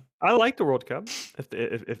 I like the World Cup.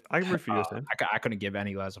 If I can root for USA. I couldn't give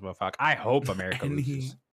any less of a fuck. I hope America Any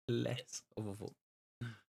loses. less of a fuck.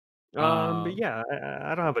 But yeah,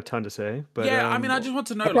 I don't have a ton to say. But yeah, I mean, I just want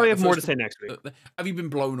to know. I probably like, have the more to first- say next week. Have you been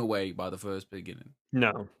blown away by the first beginning?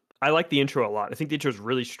 No, I like the intro a lot. I think the intro is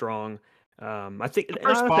really strong. I think The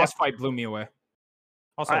first honestly, boss fight blew me away.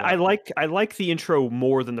 Also, I like the intro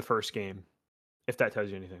more than the first game. If that tells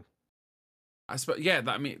you anything. Yeah,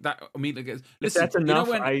 I mean, like, If listen, that's enough,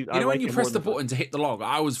 you know when, I you know like when you it press more the than the- button to hit the log,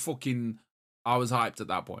 I was hyped at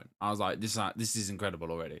that point. I was like, this is incredible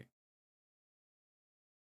already.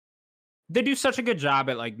 they do such a good job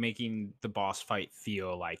at like making the boss fight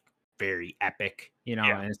feel like very epic, you know.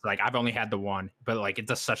 Yeah. And it's like I've only had the one, but like it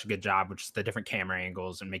does such a good job with just the different camera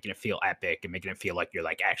angles and making it feel epic and making it feel like you're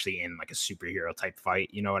like actually in like a superhero type fight.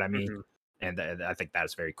 You know what I mean? Mhm. And I think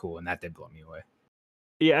that's very cool, and that did blow me away.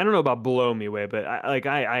 Yeah, I don't know about blow me away, but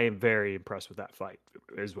I am very impressed with that fight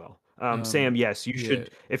as well. Sam, yes, you should.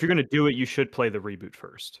 If you're gonna do it, you should play the reboot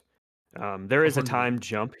first. There is a 100. time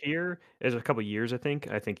jump here. There's a couple years, I think.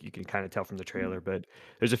 I think you can kind of tell from the Mm. trailer, but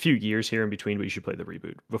there's a few years here in between. But you should play the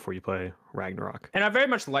reboot before you play Ragnarok. And I very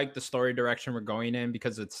much like the story direction we're going in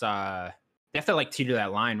because it's they have to like teeter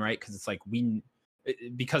that line, right? Because it's like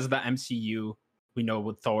because of the MCU, we know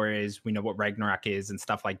what Thor is, we know what Ragnarok is, and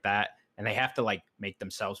stuff like that. And they have to like make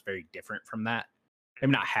themselves very different from that.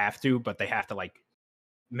 Maybe not have to, but they have to like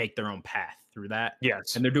make their own path through that.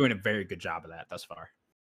 Yes, And they're doing a very good job of that thus far.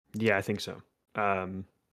 yeah, I think so. Yeah,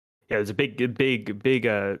 there's a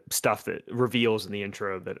big stuff that reveals in the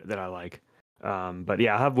intro that I like. But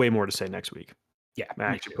yeah, I'll have way more to say next week. Yeah, I me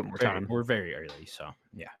actually too. put more Very- time. We're very early, so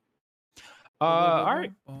yeah. All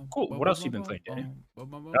right, cool. What else you been playing, Daniel?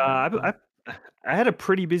 I had a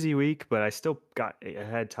pretty busy week, but I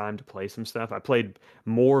had time to play some stuff. I played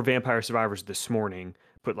more Vampire Survivors this morning,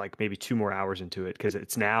 put like maybe 2 more hours into it because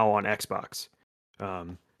it's now on Xbox.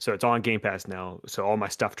 So it's on Game Pass now. So all my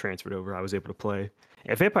stuff transferred over. I was able to play.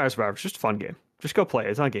 And Vampire Survivor is just a fun game. Just go play it.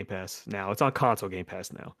 It's on Game Pass now. It's on console Game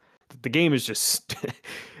Pass now. The game is just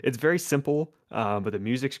it's very simple, but the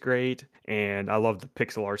music's great, and I love the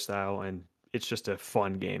pixel art style, and it's just a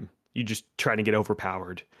fun game. You just try to get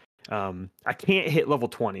overpowered. I can't hit level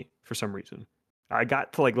 20 for some reason. I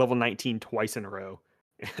got to like level 19 twice in a row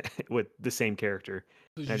with the same character.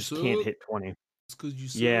 And I just can't hit 20. It's because you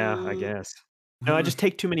suck. Yeah, I guess. No, I just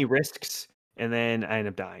take too many risks, and then I end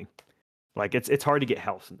up dying. Like it's hard to get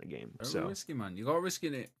health in the game. Very So risky, man. You got to risk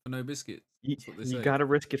it for no biscuit. That's what they you say. got to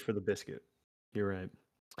risk it for the biscuit. You're right.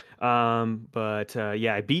 But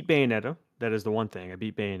yeah, I beat Bayonetta. That is the one thing. I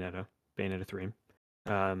beat Bayonetta 3.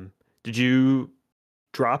 Did you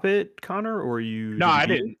drop it, Connor, or you? No, did you I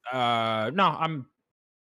beat it? didn't. No, I'm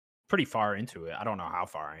pretty far into it. I don't know how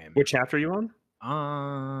far I am. What chapter are you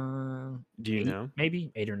on? Do you 8, know?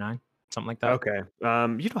 maybe 8 or 9, something like that. Okay.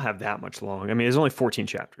 You don't have that much long. I mean, there's only 14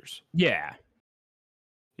 chapters. Yeah.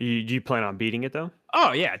 Do you plan on beating it though?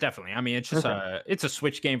 Oh yeah, definitely. I mean, it's just Okay. it's a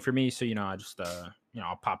Switch game for me, so I just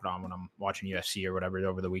I'll pop it on when I'm watching UFC or whatever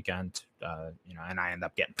over the weekend. And I end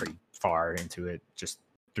up getting pretty far into it just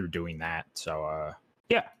through doing that. So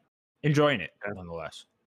yeah, enjoying it Yeah. nonetheless.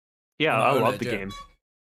 Yeah, On I OLED, love the yeah. game.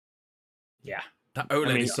 Yeah. That OLED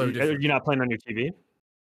I mean, is so different. you're not playing on your TV?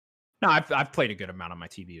 No, I've played a good amount on my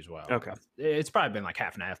TV as well. Okay. It's probably been like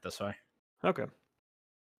half and half this way. Okay.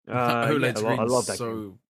 That Yeah, OLED screen I love that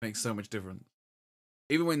game. makes so much difference.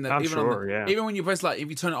 Even when I'm sure, yeah. even when you press like if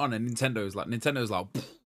you turn it on and Nintendo's like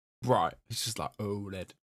bright, it's just like OLED.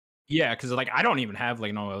 Yeah, because like I don't even have like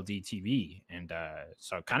an OLED TV, and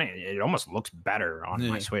so kind of it almost looks better on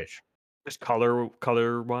my Yeah. Switch. Just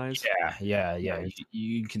color wise. Yeah. Nice.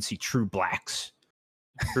 You can see true blacks.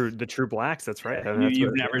 The true blacks. That's right.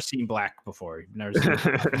 You've never seen black before. You've never seen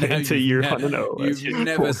No, Until you've you're ne- on an OLED. You've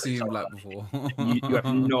never seen black before. you have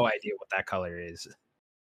no idea what that color is.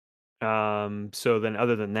 So then,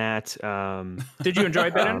 other than that, Did you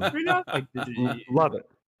enjoy Bayonetta Um, 3 though? Like, did you love it.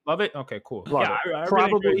 love it? Okay, cool. Love yeah, it. I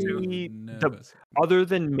really enjoyed it too. Probably Never seen- other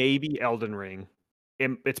than maybe Elden Ring,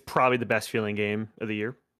 it's probably the best feeling game of the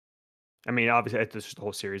year. I mean, obviously, it's just the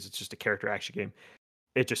whole series. It's just a character action game.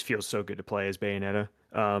 It just feels so good to play as Bayonetta.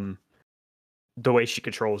 The way she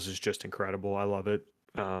controls is just incredible. I love it.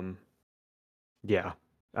 Yeah,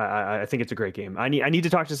 I think it's a great game. I need to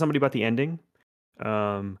talk to somebody about the ending.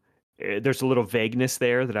 There's a little vagueness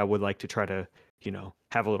there that I would like to try to,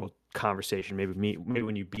 have a little conversation. Maybe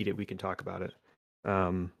when you beat it, we can talk about it.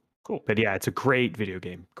 Cool. But yeah, it's a great video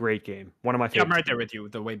game. Great game. One of my Yeah, favorites. I'm right there with you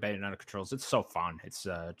with the way Bayonetta controls. It's so fun. It's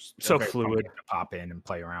just a So very fun fluid. game to pop in and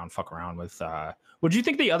play around, fuck around with. What do you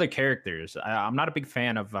think the other characters? I'm not a big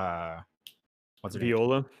fan of what's her name?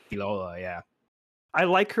 Viola. Viola, yeah. I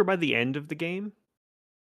like her by the end of the game.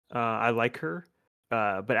 I like her,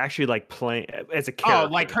 but actually, like playing as a character.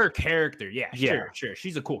 Oh, like her character. Yeah, Yeah. sure.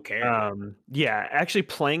 She's a cool character. Yeah, actually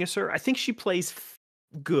playing as her, I think she plays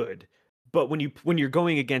good. But when you're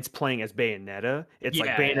going against playing as Bayonetta, it's like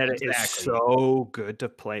Yeah, Bayonetta is exactly. so good to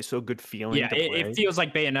play, so good feeling Yeah, to play. it feels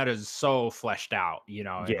like Bayonetta is so fleshed out, and,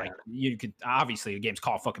 Yeah. like you could obviously the game's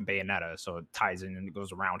called fucking Bayonetta, so it ties in and it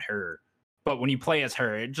goes around her. But when you play as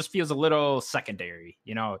her, it just feels a little secondary,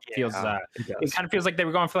 It feels it it does. kind of feels like they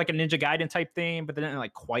were going for like a Ninja Gaiden type thing, but they didn't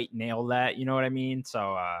like quite nail that, you know what I mean?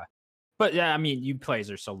 So but yeah, I mean you play as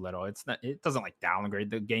her so little. It doesn't like downgrade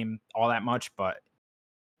the game all that much, but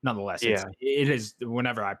nonetheless, Yeah. it is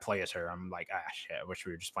whenever I play as her, I'm like, shit, I wish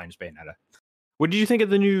we were just playing as Bayonetta. What did you think of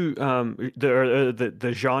the new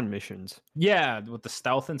the Jean missions Yeah, with the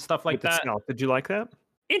stealth and stuff like with the that. stealth? Did you like that?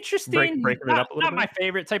 Interesting. breaking it not, up a little not my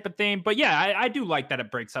favorite type of thing, but yeah, I do like that it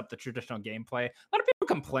breaks up the traditional gameplay. A lot of people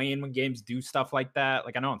complain when games do stuff like that.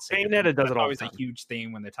 Like I know Bayonetta does it all the always time. a huge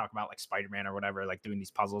thing when they talk about like Spider-Man or whatever, like doing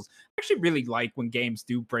these puzzles. I actually really like when games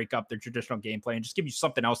do break up their traditional gameplay and just give you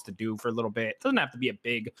something else to do for a little bit. It doesn't have to be a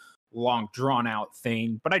big, long, drawn out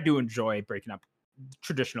thing, but I do enjoy breaking up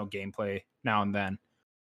traditional gameplay now and then.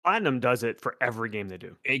 Platinum does it for every game they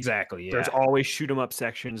do. Exactly. Yeah. There's always shoot 'em up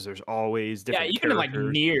sections. There's always Yeah, different even in like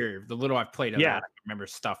characters. near the little I've played of Yeah. that, I remember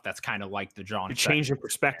stuff that's kind of like the John. You're changing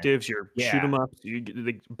perspectives. You're shoot 'em up.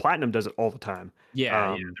 The Platinum does it all the time.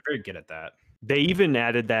 Yeah, they're very good at that. They even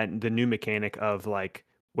added the new mechanic of like,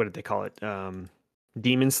 what did they call it?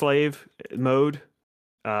 Demon Slave mode,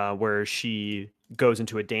 where she goes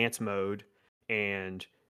into a dance mode and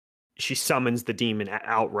she summons the demon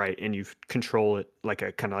outright, and you control it like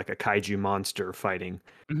a kind of like a kaiju monster fighting.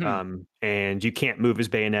 Mhm. And you can't move as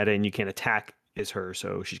Bayonetta, and you can't attack as her,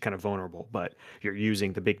 so she's kind of vulnerable. But you're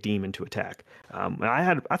using the big demon to attack. And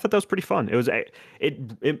I thought that was pretty fun.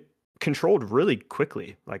 It controlled really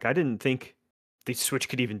quickly. Like I didn't think the Switch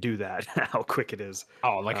could even do that. How quick it is.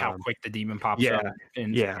 Oh, like how quick the demon pops yeah, up.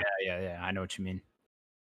 And yeah. I know what you mean.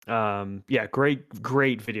 Yeah,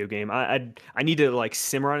 great video game. I need to like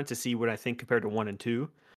simmer on it to see what I think compared to 1 and 2,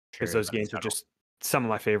 because those games are just some of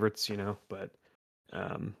my favorites, you know. But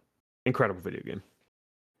incredible video game.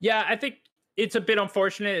 Yeah, I think it's a bit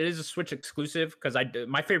unfortunate. It is a Switch exclusive because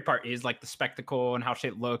my favorite part is like the spectacle and how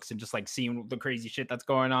shit looks and just like seeing the crazy shit that's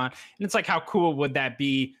going on. And it's like, how cool would that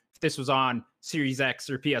be if this was on Series X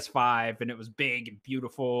or PS5 and it was big and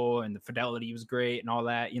beautiful and the fidelity was great and all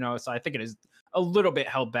that, you know? So I think it is a little bit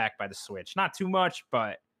held back by the Switch. Not too much,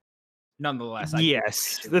 but nonetheless.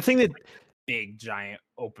 Yes. The thing that like big, giant,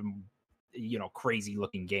 open, you know, crazy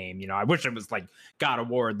looking game. You know, I wish it was like God of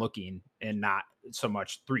War looking and not so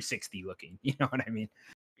much 360 looking. You know what I mean?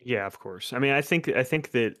 Yeah, of course. I mean, I think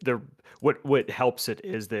that what helps it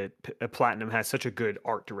is that Platinum has such a good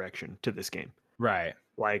art direction to this game. Right.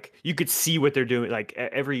 Like you could see what they're doing. Like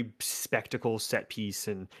every spectacle, set piece,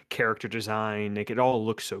 and character design, like it all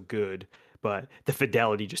looks so good, but the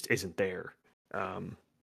fidelity just isn't there. And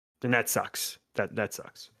that sucks. That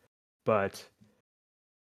sucks. But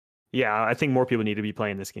yeah, I think more people need to be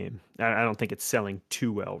playing this game. I don't think it's selling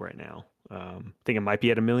too well right now. I think it might be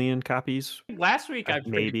at 1 million copies. Last week, I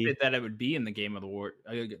maybe predicted that it would be in the Game of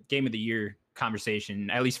the Year conversation,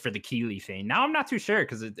 at least for the Keighley thing. Now I'm not too sure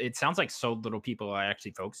because it sounds like so little people are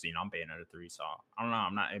actually focusing on Bayonetta 3. So I don't know.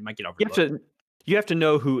 I'm not. It might get overlooked. You have to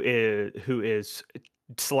know who is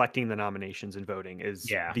selecting the nominations and voting is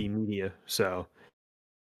the media. So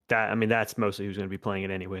that's mostly who's going to be playing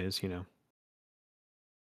it anyways. You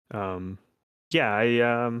know. Yeah,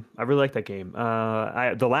 I really like that game.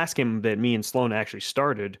 The last game that me and Sloan actually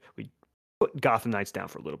started, we put Gotham Knights down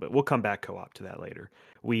for a little bit. We'll come back co-op to that later.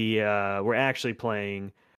 We're actually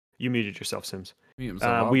playing. You muted yourself, Sims. We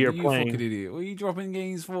are playing. Fucking idiot. What are you dropping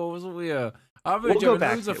games for? What's what we are? We'll go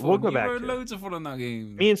back. We'll go back. Loads of fun on that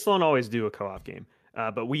game. Me and Sloan always do a co-op game,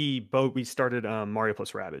 but we started Mario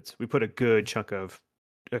plus Rabbids. We put a good chunk of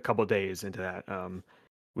a couple of days into that.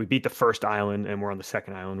 We beat the first island, and we're on the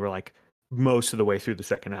second island. We're like most of the way through the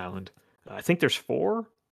second island. I think there's 4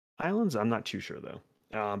 islands. I'm not too sure though.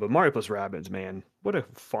 But Mario plus Rabbids, man, what a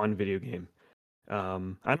fun video game. I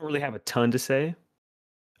don't really have a ton to say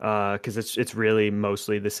because it's really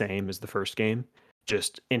mostly the same as the first game,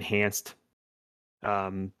 just enhanced.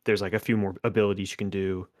 There's like a few more abilities you can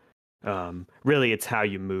do. Really, it's how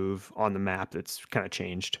you move on the map that's kind of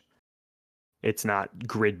changed. It's not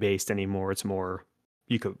grid based anymore. It's more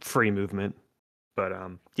free movement. But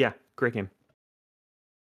yeah, great game.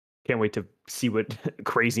 Can't wait to see what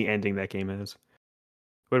crazy ending that game is.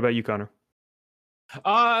 What about you, Connor?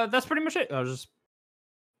 That's pretty much it. I was just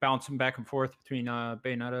bouncing back and forth between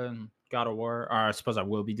Bayonetta and God of War. Or I suppose I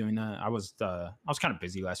will be doing that. I was kind of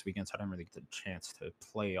busy last weekend, so I didn't really get the chance to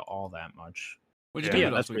play all that much. What'd you do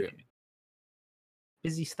last weekend?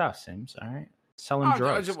 Busy stuff, Sims. All right, selling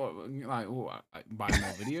drugs. Buying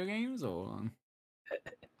more video games or.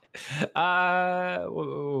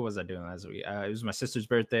 What was I doing last week? It was my sister's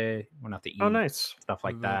birthday. Went out to eat. Oh, nice. Stuff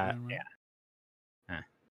like that. Yeah.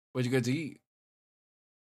 Where'd you go to eat?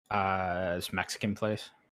 This Mexican place.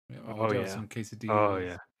 Yeah, some quesadillas. Oh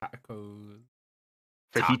yeah. Tacos.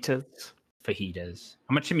 Fajitas.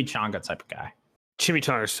 I'm a chimichanga type of guy.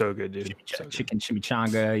 Chimichanga is so good, dude. Chicken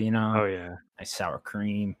chimichanga, you know. Oh yeah. Nice sour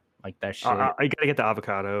cream, like that shit. You gotta get the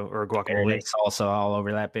avocado or guacamole. Verde salsa all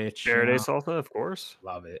over that bitch. Verde salsa, of course.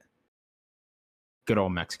 Love it. Good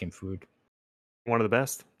old Mexican food. One of the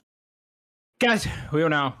best. Guys, we will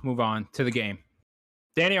now move on to the game.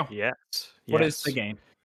 Daniel. Yes. What is the game?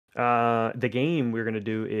 The game we're gonna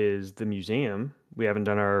do is the museum. We haven't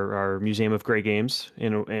done our Museum of Great Games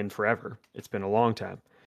in forever. It's been a long time.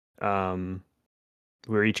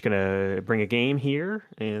 We're each gonna bring a game here,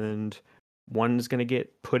 and one's gonna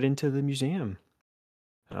get put into the museum.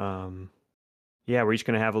 Yeah, we're each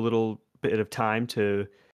gonna have a little bit of time to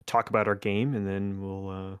talk about our game, and then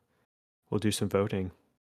we'll do some voting.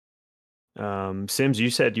 Sims, you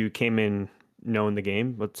said you came in knowing the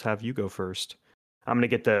game. Let's have you go first. I'm gonna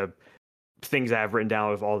get the things I've written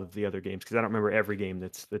down of all of the other games because I don't remember every game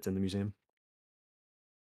that's in the museum.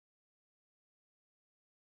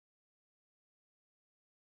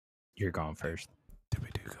 You're going first. Did we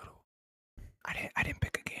do good? I didn't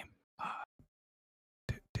pick a game.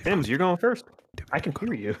 Sims, you're going first. I can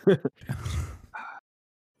hear you.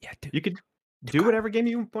 Yeah, you could do whatever game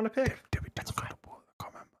you want to pick. That's fine. I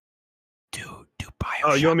can't remember. Do Bioshock.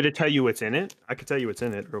 Oh, you want me to tell you what's in it? I could tell you what's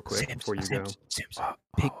in it real quick before you go. Sims.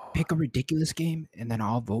 Pick a ridiculous game, and then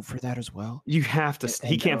I'll vote for that as well. You have to.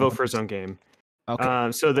 He can't vote for his own game.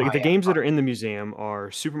 Okay. So the Oh, yeah. games that are in the museum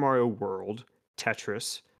are Super Mario World,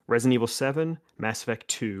 Tetris, Resident Evil 7, Mass Effect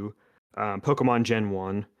 2, Pokemon Gen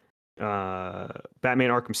 1, Batman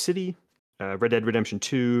Arkham City, Red Dead Redemption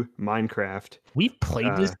 2, Minecraft. We've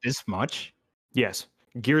played this much. Yes,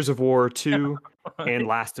 Gears of War 2, and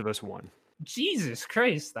Last of Us 1. Jesus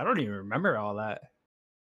Christ, I don't even remember all that.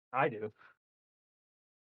 I do.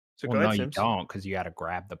 So Well, go ahead, no, you Sims. don't, because you got to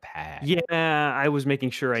grab the pad. Yeah, I was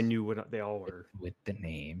making sure I knew what they all were. With the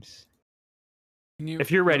names.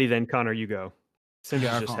 If you're ready, then Connor, you go. Sims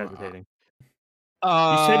Yeah, is I just can't- hesitating. You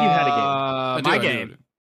said you had a game. I do, My I do. game.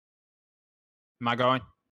 Am I going?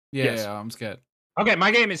 Yeah, Yes. yeah, I'm scared. Okay,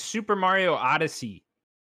 my game is Super Mario Odyssey.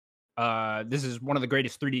 This is one of the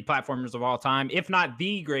greatest 3D platformers of all time, if not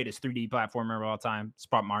the greatest 3D platformer of all time. It's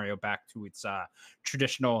brought Mario back to its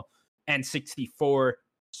traditional N64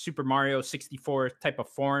 Super Mario 64 type of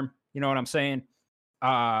form. You know what I'm saying?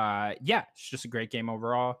 Yeah, it's just a great game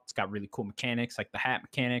overall. It's got really cool mechanics, like the hat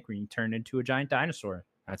mechanic where you turn into a giant dinosaur.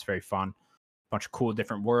 That's very fun. Bunch of cool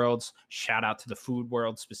different worlds. Shout out to the food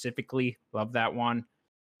world specifically. Love that one.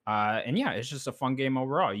 And yeah, it's just a fun game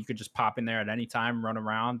overall. You could just pop in there at any time, run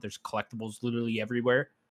around. There's collectibles literally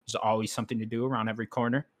everywhere. There's always something to do around every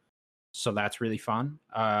corner. So that's really fun.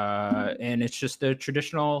 And it's just the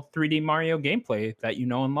traditional 3D Mario gameplay that you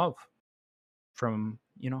know and love from,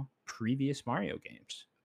 previous Mario games.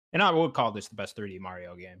 And I would call this the best 3D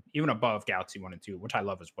Mario game, even above Galaxy 1 and 2, which I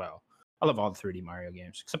love as well. I love all the 3D Mario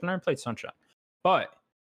games, except I never played Sunshine. But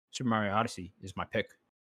Super Mario Odyssey is my pick.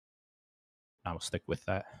 I will stick with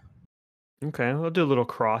that. Okay, we'll do a little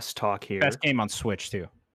cross talk here. Best game on Switch too,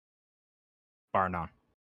 bar none.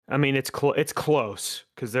 I mean, it's close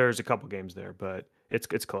because there's a couple games there, but it's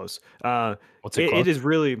close. What's it close? It is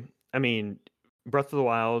really. I mean, Breath of the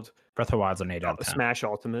Wild, Breath of the Wild's an 8 out of 10. Smash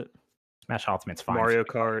Ultimate, Smash Ultimate's fine. Mario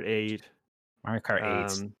Kart 8, Mario Kart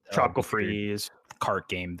 8's Tropical Freeze, kart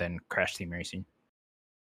game than Crash Team Racing.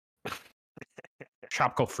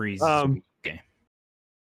 Tropical Freeze is a weak game.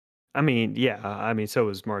 I mean, yeah, so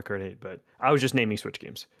was Mario Kart 8, but I was just naming Switch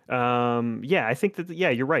games. Yeah, I think that,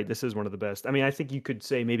 you're right. This is one of the best. I mean, I think you could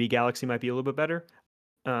say maybe Galaxy might be a little bit better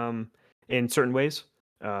in certain ways.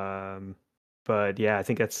 But yeah, I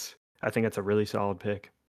think that's a really solid pick.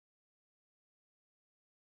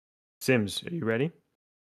 Sims, are you ready?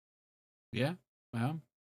 Yeah, I am.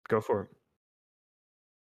 Go for it.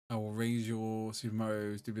 I will raise your Super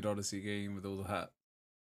Mario Stupid Odyssey game with all the hat.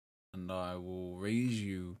 And I will raise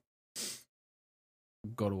you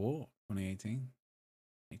God of War 2018.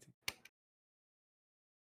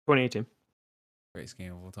 2018. Greatest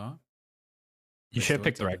game of all time. You should have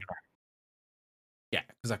picked the regular. Yeah,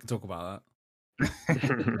 because I can talk about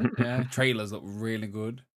that. Yeah, trailers look really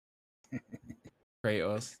good.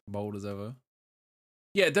 Kratos, bold as ever.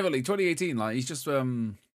 Yeah, definitely. 2018, like, he's just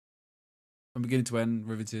from beginning to end,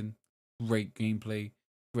 riveting. Great gameplay,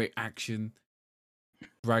 great action.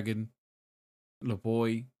 Dragon, little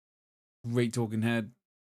boy, great talking head.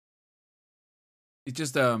 It's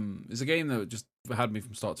just it's a game that just had me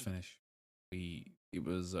from start to finish. It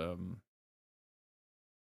was I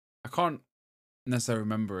can't necessarily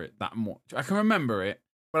remember it that much. I can remember it,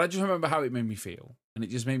 but I just remember how it made me feel, and it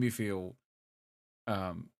just made me feel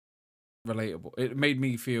relatable. It made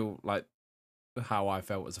me feel like how I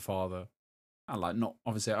felt as a father. And like, not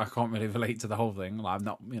obviously, I can't really relate to the whole thing. Like,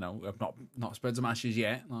 I've not spread some ashes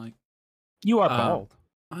yet. Like, you are bold.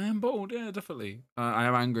 I am bold. Yeah, definitely. I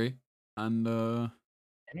am angry, and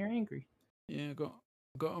you're angry. Yeah, got.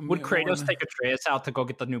 Would Kratos take Atreus out to go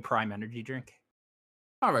get the new Prime Energy drink?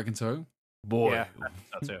 I reckon so. Boy, yeah,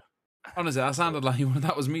 that's it. Honestly, that sounded like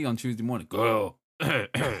that was me on Tuesday morning. Go,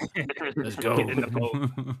 let's go. Get in the boat.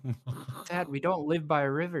 Dad, we don't live by a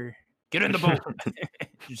river. Get in the boat.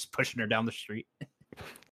 Just pushing her down the street.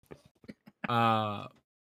 Yeah,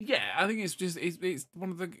 I think it's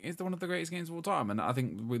one of the greatest games of all time, and I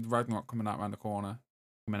think with Ragnarok coming out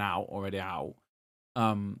already out.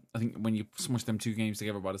 I think when you smush them two games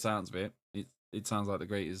together, by the sounds of it, it sounds like the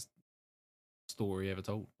greatest story ever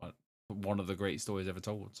told. Like, one of the greatest stories ever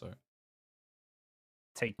told. So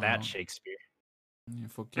take that, Shakespeare. Yeah,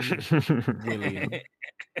 fuck you, William.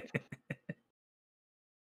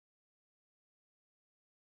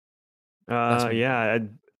 Yeah.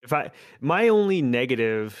 My only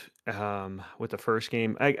negative with the first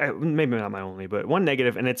game, I maybe not my only, but one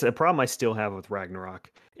negative, and it's a problem I still have with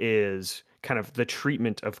Ragnarok, is kind of the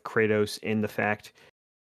treatment of Kratos in the fact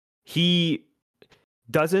he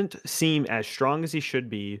doesn't seem as strong as he should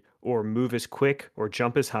be, or move as quick, or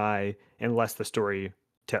jump as high, unless the story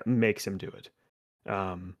makes him do it.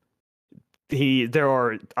 there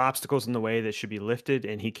are obstacles in the way that should be lifted,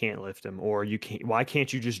 and he can't lift them. Or you can't. Why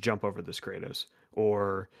can't you just jump over this, Kratos?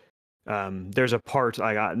 Or there's a part,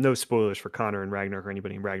 I got no spoilers for Connor and Ragnarok or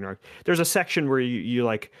anybody in Ragnarok. There's a section where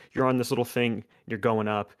you're on this little thing, you're going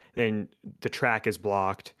up, and the track is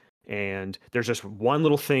blocked, and there's just one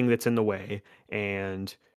little thing that's in the way,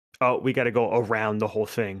 and we got to go around the whole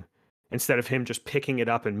thing instead of him just picking it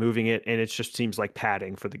up and moving it, and it just seems like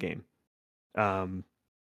padding for the game.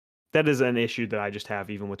 That is an issue that I just have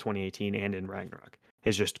even with 2018 and in Ragnarok.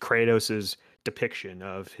 Is just Kratos's depiction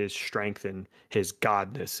of his strength and his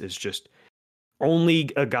godness is just only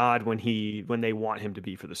a god when they want him to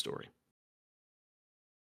be for the story.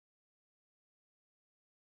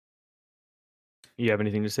 You have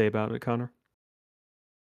anything to say about it, Connor?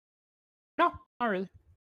 No, not really.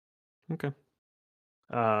 Okay.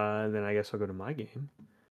 Then I guess I'll go to my game.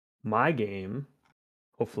 My game,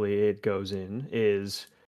 hopefully it goes in, is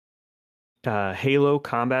Halo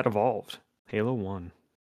Combat Evolved. Halo 1.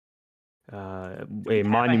 A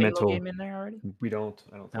monumental Halo game in there already? We don't.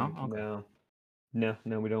 I don't think. No? Okay.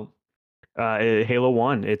 No, we don't. Halo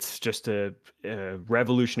 1. It's just a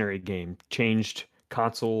revolutionary game. Changed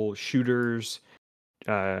console shooters.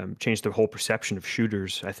 Changed the whole perception of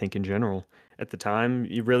shooters. I think in general. At the time,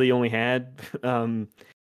 you really only had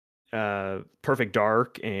Perfect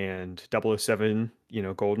Dark and 007.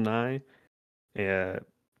 GoldenEye.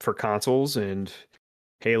 For consoles, and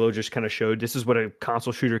Halo just kind of showed this is what a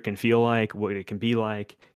console shooter can feel like, what it can be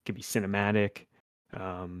like. It can be cinematic.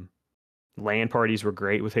 LAN parties were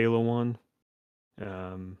great with Halo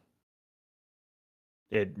 1.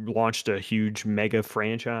 It launched a huge mega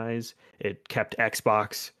franchise. It kept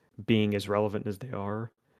Xbox being as relevant as they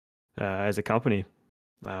are as a company.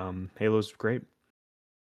 Halo's great.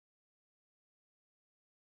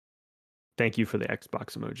 Thank you for the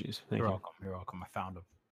Xbox emojis. Thank you. You're welcome. I found them.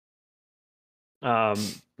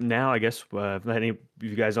 Now I guess if any of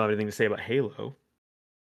you guys don't have anything to say about Halo,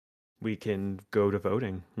 we can go to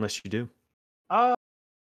voting. Unless you do. Yeah,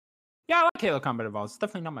 I like Halo Combat Evolved. It's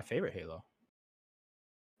definitely not my favorite Halo.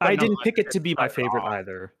 I didn't pick it to be my favorite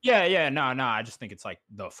either. Yeah, no. I just think it's like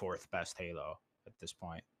the fourth best Halo at this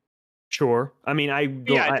point. Sure. I mean,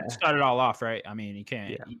 it started all off right. I mean, you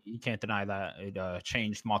can't deny that it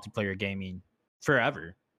changed multiplayer gaming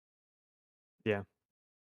forever. Yeah.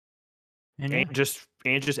 And just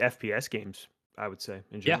FPS games, I would say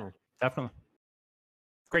in general. Yeah, definitely.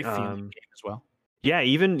 Great feeling game as well. Yeah,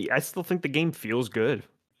 even I still think the game feels good.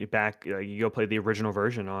 You go play the original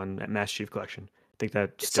version on Master Chief Collection. I think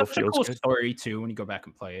that it's still such feels a cool good. story too when you go back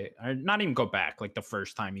and play it, or not even go back like the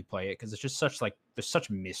first time you play it, because it's just there's such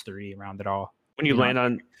mystery around it all. When you land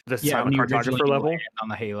on the silent cartographer level on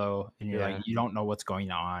the Halo, and you're like, you don't know what's going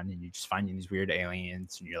on, and you're just finding these weird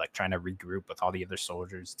aliens, and you're like trying to regroup with all the other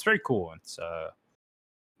soldiers. It's very cool. It's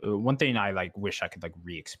one thing I like wish I could like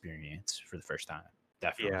re-experience for the first time.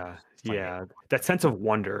 Definitely. Yeah. That sense of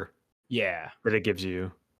wonder. Yeah. That it gives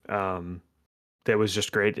you. That was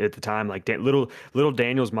just great at the time. Like little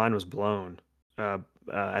Daniel's mind was blown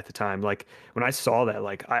at the time. Like when I saw that,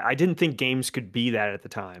 like I didn't think games could be that at the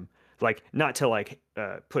time. Like not to like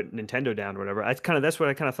put Nintendo down or whatever. That's what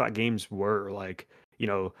I kind of thought games were, like,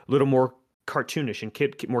 a little more cartoonish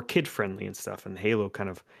and more kid friendly and stuff. And Halo kind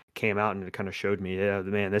of came out and it kind of showed me, yeah,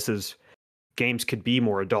 man, games could be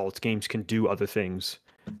more adults. Games can do other things.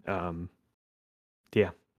 Yeah,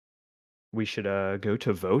 we should go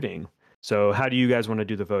to voting. So how do you guys want to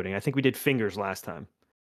do the voting? I think we did fingers last time.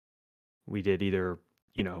 We did either,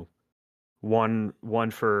 one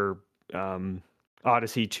for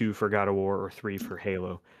Odyssey, 2 for God of War, or 3 for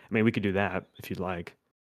Halo. I mean, we could do that if you'd like.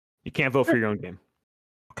 You can't vote for your own game.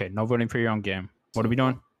 Okay, no voting for your own game. What are we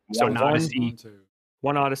doing? So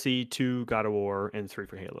one Odyssey, 2 God of War, and 3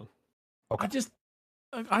 for Halo. Okay.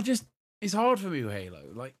 I just, it's hard for me with Halo.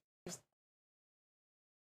 Like,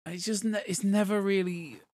 it's never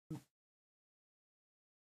really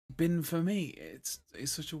been for me. It's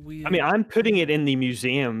such a weird. I mean, I'm putting it in the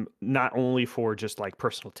museum not only for just like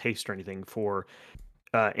personal taste or anything, for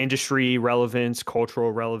industry relevance,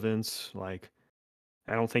 cultural relevance. Like,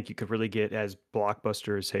 I don't think you could really get as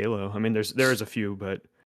blockbuster as Halo. I mean, there is a few, but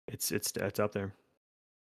it's up there.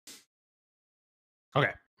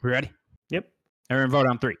 Okay, we ready? Yep. Everyone vote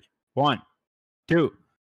on 3. 1, 2,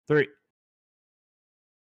 3.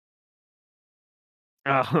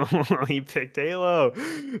 Oh, he picked Halo.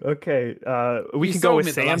 Okay, we can go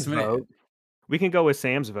with Sam's vote. We can go with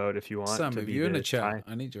Sam's vote if you want. Sam, if you're in the chat,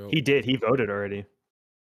 I need your vote. He did. He voted already.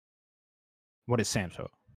 What is Sam's vote?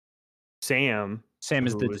 Sam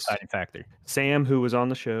is the deciding factor. Sam, who was on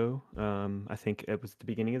the show, I think it was the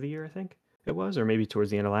beginning of the year, I think. it was, or maybe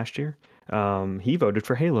towards the end of last year. He voted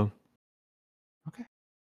for Halo.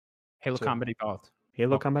 Halo So- Combat Evolved.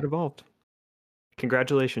 Halo Oh. Combat Evolved.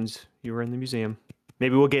 Congratulations, you were in the museum.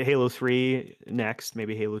 Maybe we'll get Halo 3 next.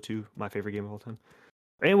 Maybe Halo 2, my favorite game of all time.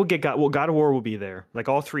 And we'll get God of War will be there. Like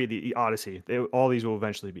all three, the Odyssey, all these will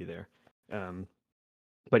eventually be there.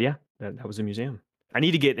 But yeah, that was a museum. I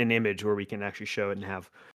need to get an image where we can actually show it and have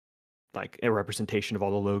like a representation of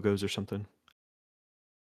all the logos or something.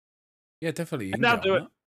 Yeah, definitely. You And can that'll get do on it.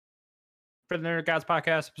 For the Nerd Gods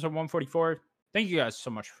Podcast, episode 144. Thank you guys so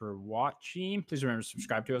much for watching. Please remember to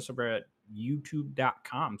subscribe to us over at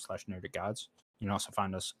youtube.com/nerdgods. You can also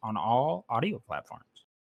find us on all audio platforms.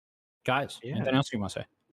 Guys, Yeah. anything else you want to say?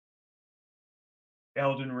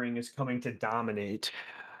 Elden Ring is coming to dominate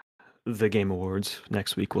the Game Awards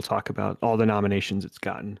next week. We'll talk about all the nominations it's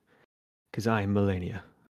gotten. Because I am Melania,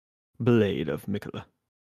 Blade of Mikola,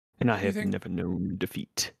 and I You have think- never known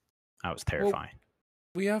defeat. That was terrifying.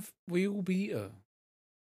 We all beat her.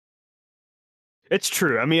 It's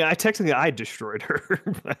true. I mean, I destroyed her.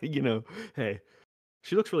 But, you know, hey,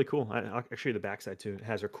 she looks really cool. I'll show you the backside too. It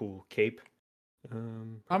has her cool cape.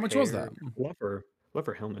 How much was that? Love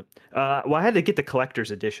her helmet. Well, I had to get the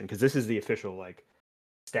collector's edition because this is the official like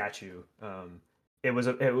statue. It was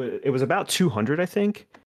about 200, I think.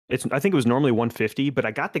 I think it was normally 150, but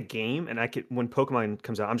I got the game, and when Pokemon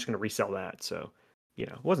comes out, I'm just gonna resell that. So, you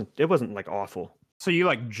know, it wasn't like awful. So you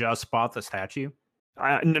like just bought the statue?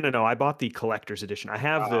 No. I bought the collector's edition. I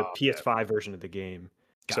have the Oh, okay. PS5 version of the game,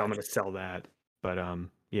 so I'm Gotcha. gonna sell that. But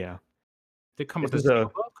yeah, Did it come with This the is a-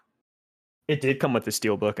 steelbook? it did come with the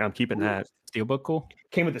steelbook. I'm keeping that. Steelbook cool?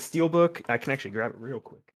 Came with the steelbook. I can actually grab it real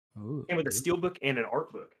quick. Ooh. Came with a steelbook and an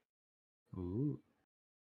art book. Ooh.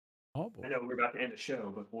 Oh, boy. I know we're about to end the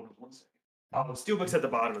show, but hold on one second. Oh, the steelbook's at the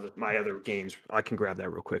bottom of my other games. I can grab that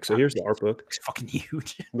real quick. So here's the art book. It's fucking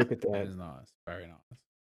huge. Look at That that. is nice. Very nice.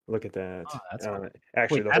 Look at that. Oh, that's cool.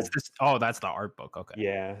 Actually, Wait, that's the art book. Okay.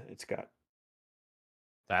 yeah, it's got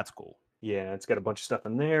That's cool. it's got a bunch of stuff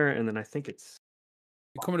in there, and then I think it's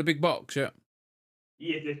You come in a big box, yeah.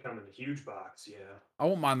 it did come in a huge box. Yeah. I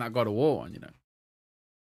won't mind that God of War one, you know.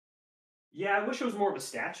 Yeah, I wish it was more of a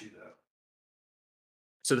statue though.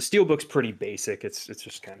 So the steelbook's pretty basic. It's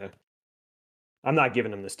just kind of. I'm not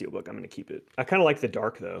giving him the steelbook. I'm going to keep it. I kind of like the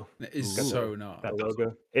dark though. It is Ooh. so nice. That The does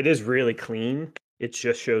logo. It is really clean. It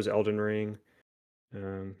just shows Elden Ring.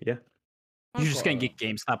 Yeah. You're just gonna get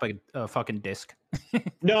GameStop a fucking disc.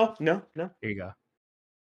 No. Here you go.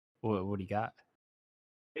 What do you got?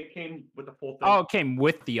 It came with the full thing. Oh, it came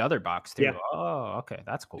with the other box too. Yeah. Oh, okay,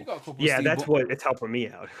 that's cool. We got a couple yeah, steel that's what it's helping me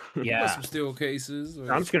out. We got Yeah, some steel cases.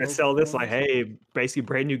 I'm just gonna sell this like, hey, basically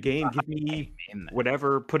brand new game. Give me in there.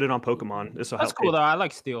 whatever. Put it on Pokemon. This will That's help. cool pay- though. I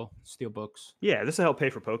like steel books. Yeah, this will help pay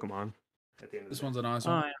for Pokemon. At the end of This the day. one's a nice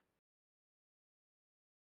Oh one.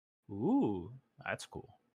 yeah. Ooh, that's cool.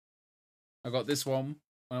 I got this one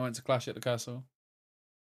when I went to Clash at the Castle.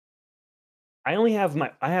 I only have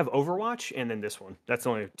I have Overwatch and then this one. That's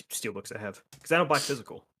the only steelbooks I have because I don't buy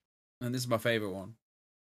physical. And this is my favorite one.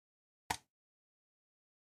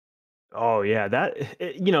 Oh yeah,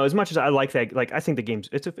 you know, as much as I like that, like I think the game's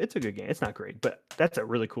it's a good game. It's not great, but that's a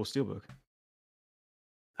really cool steelbook.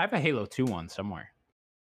 I have a Halo 2 one somewhere.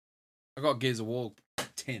 I got Gears of War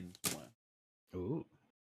 10 somewhere. Ooh.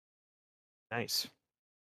 Nice.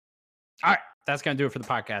 All right, that's gonna do it for the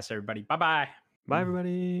podcast, everybody. Bye-bye. Bye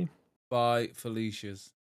everybody. By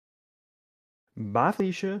Felicia's. Bye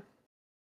Felicia.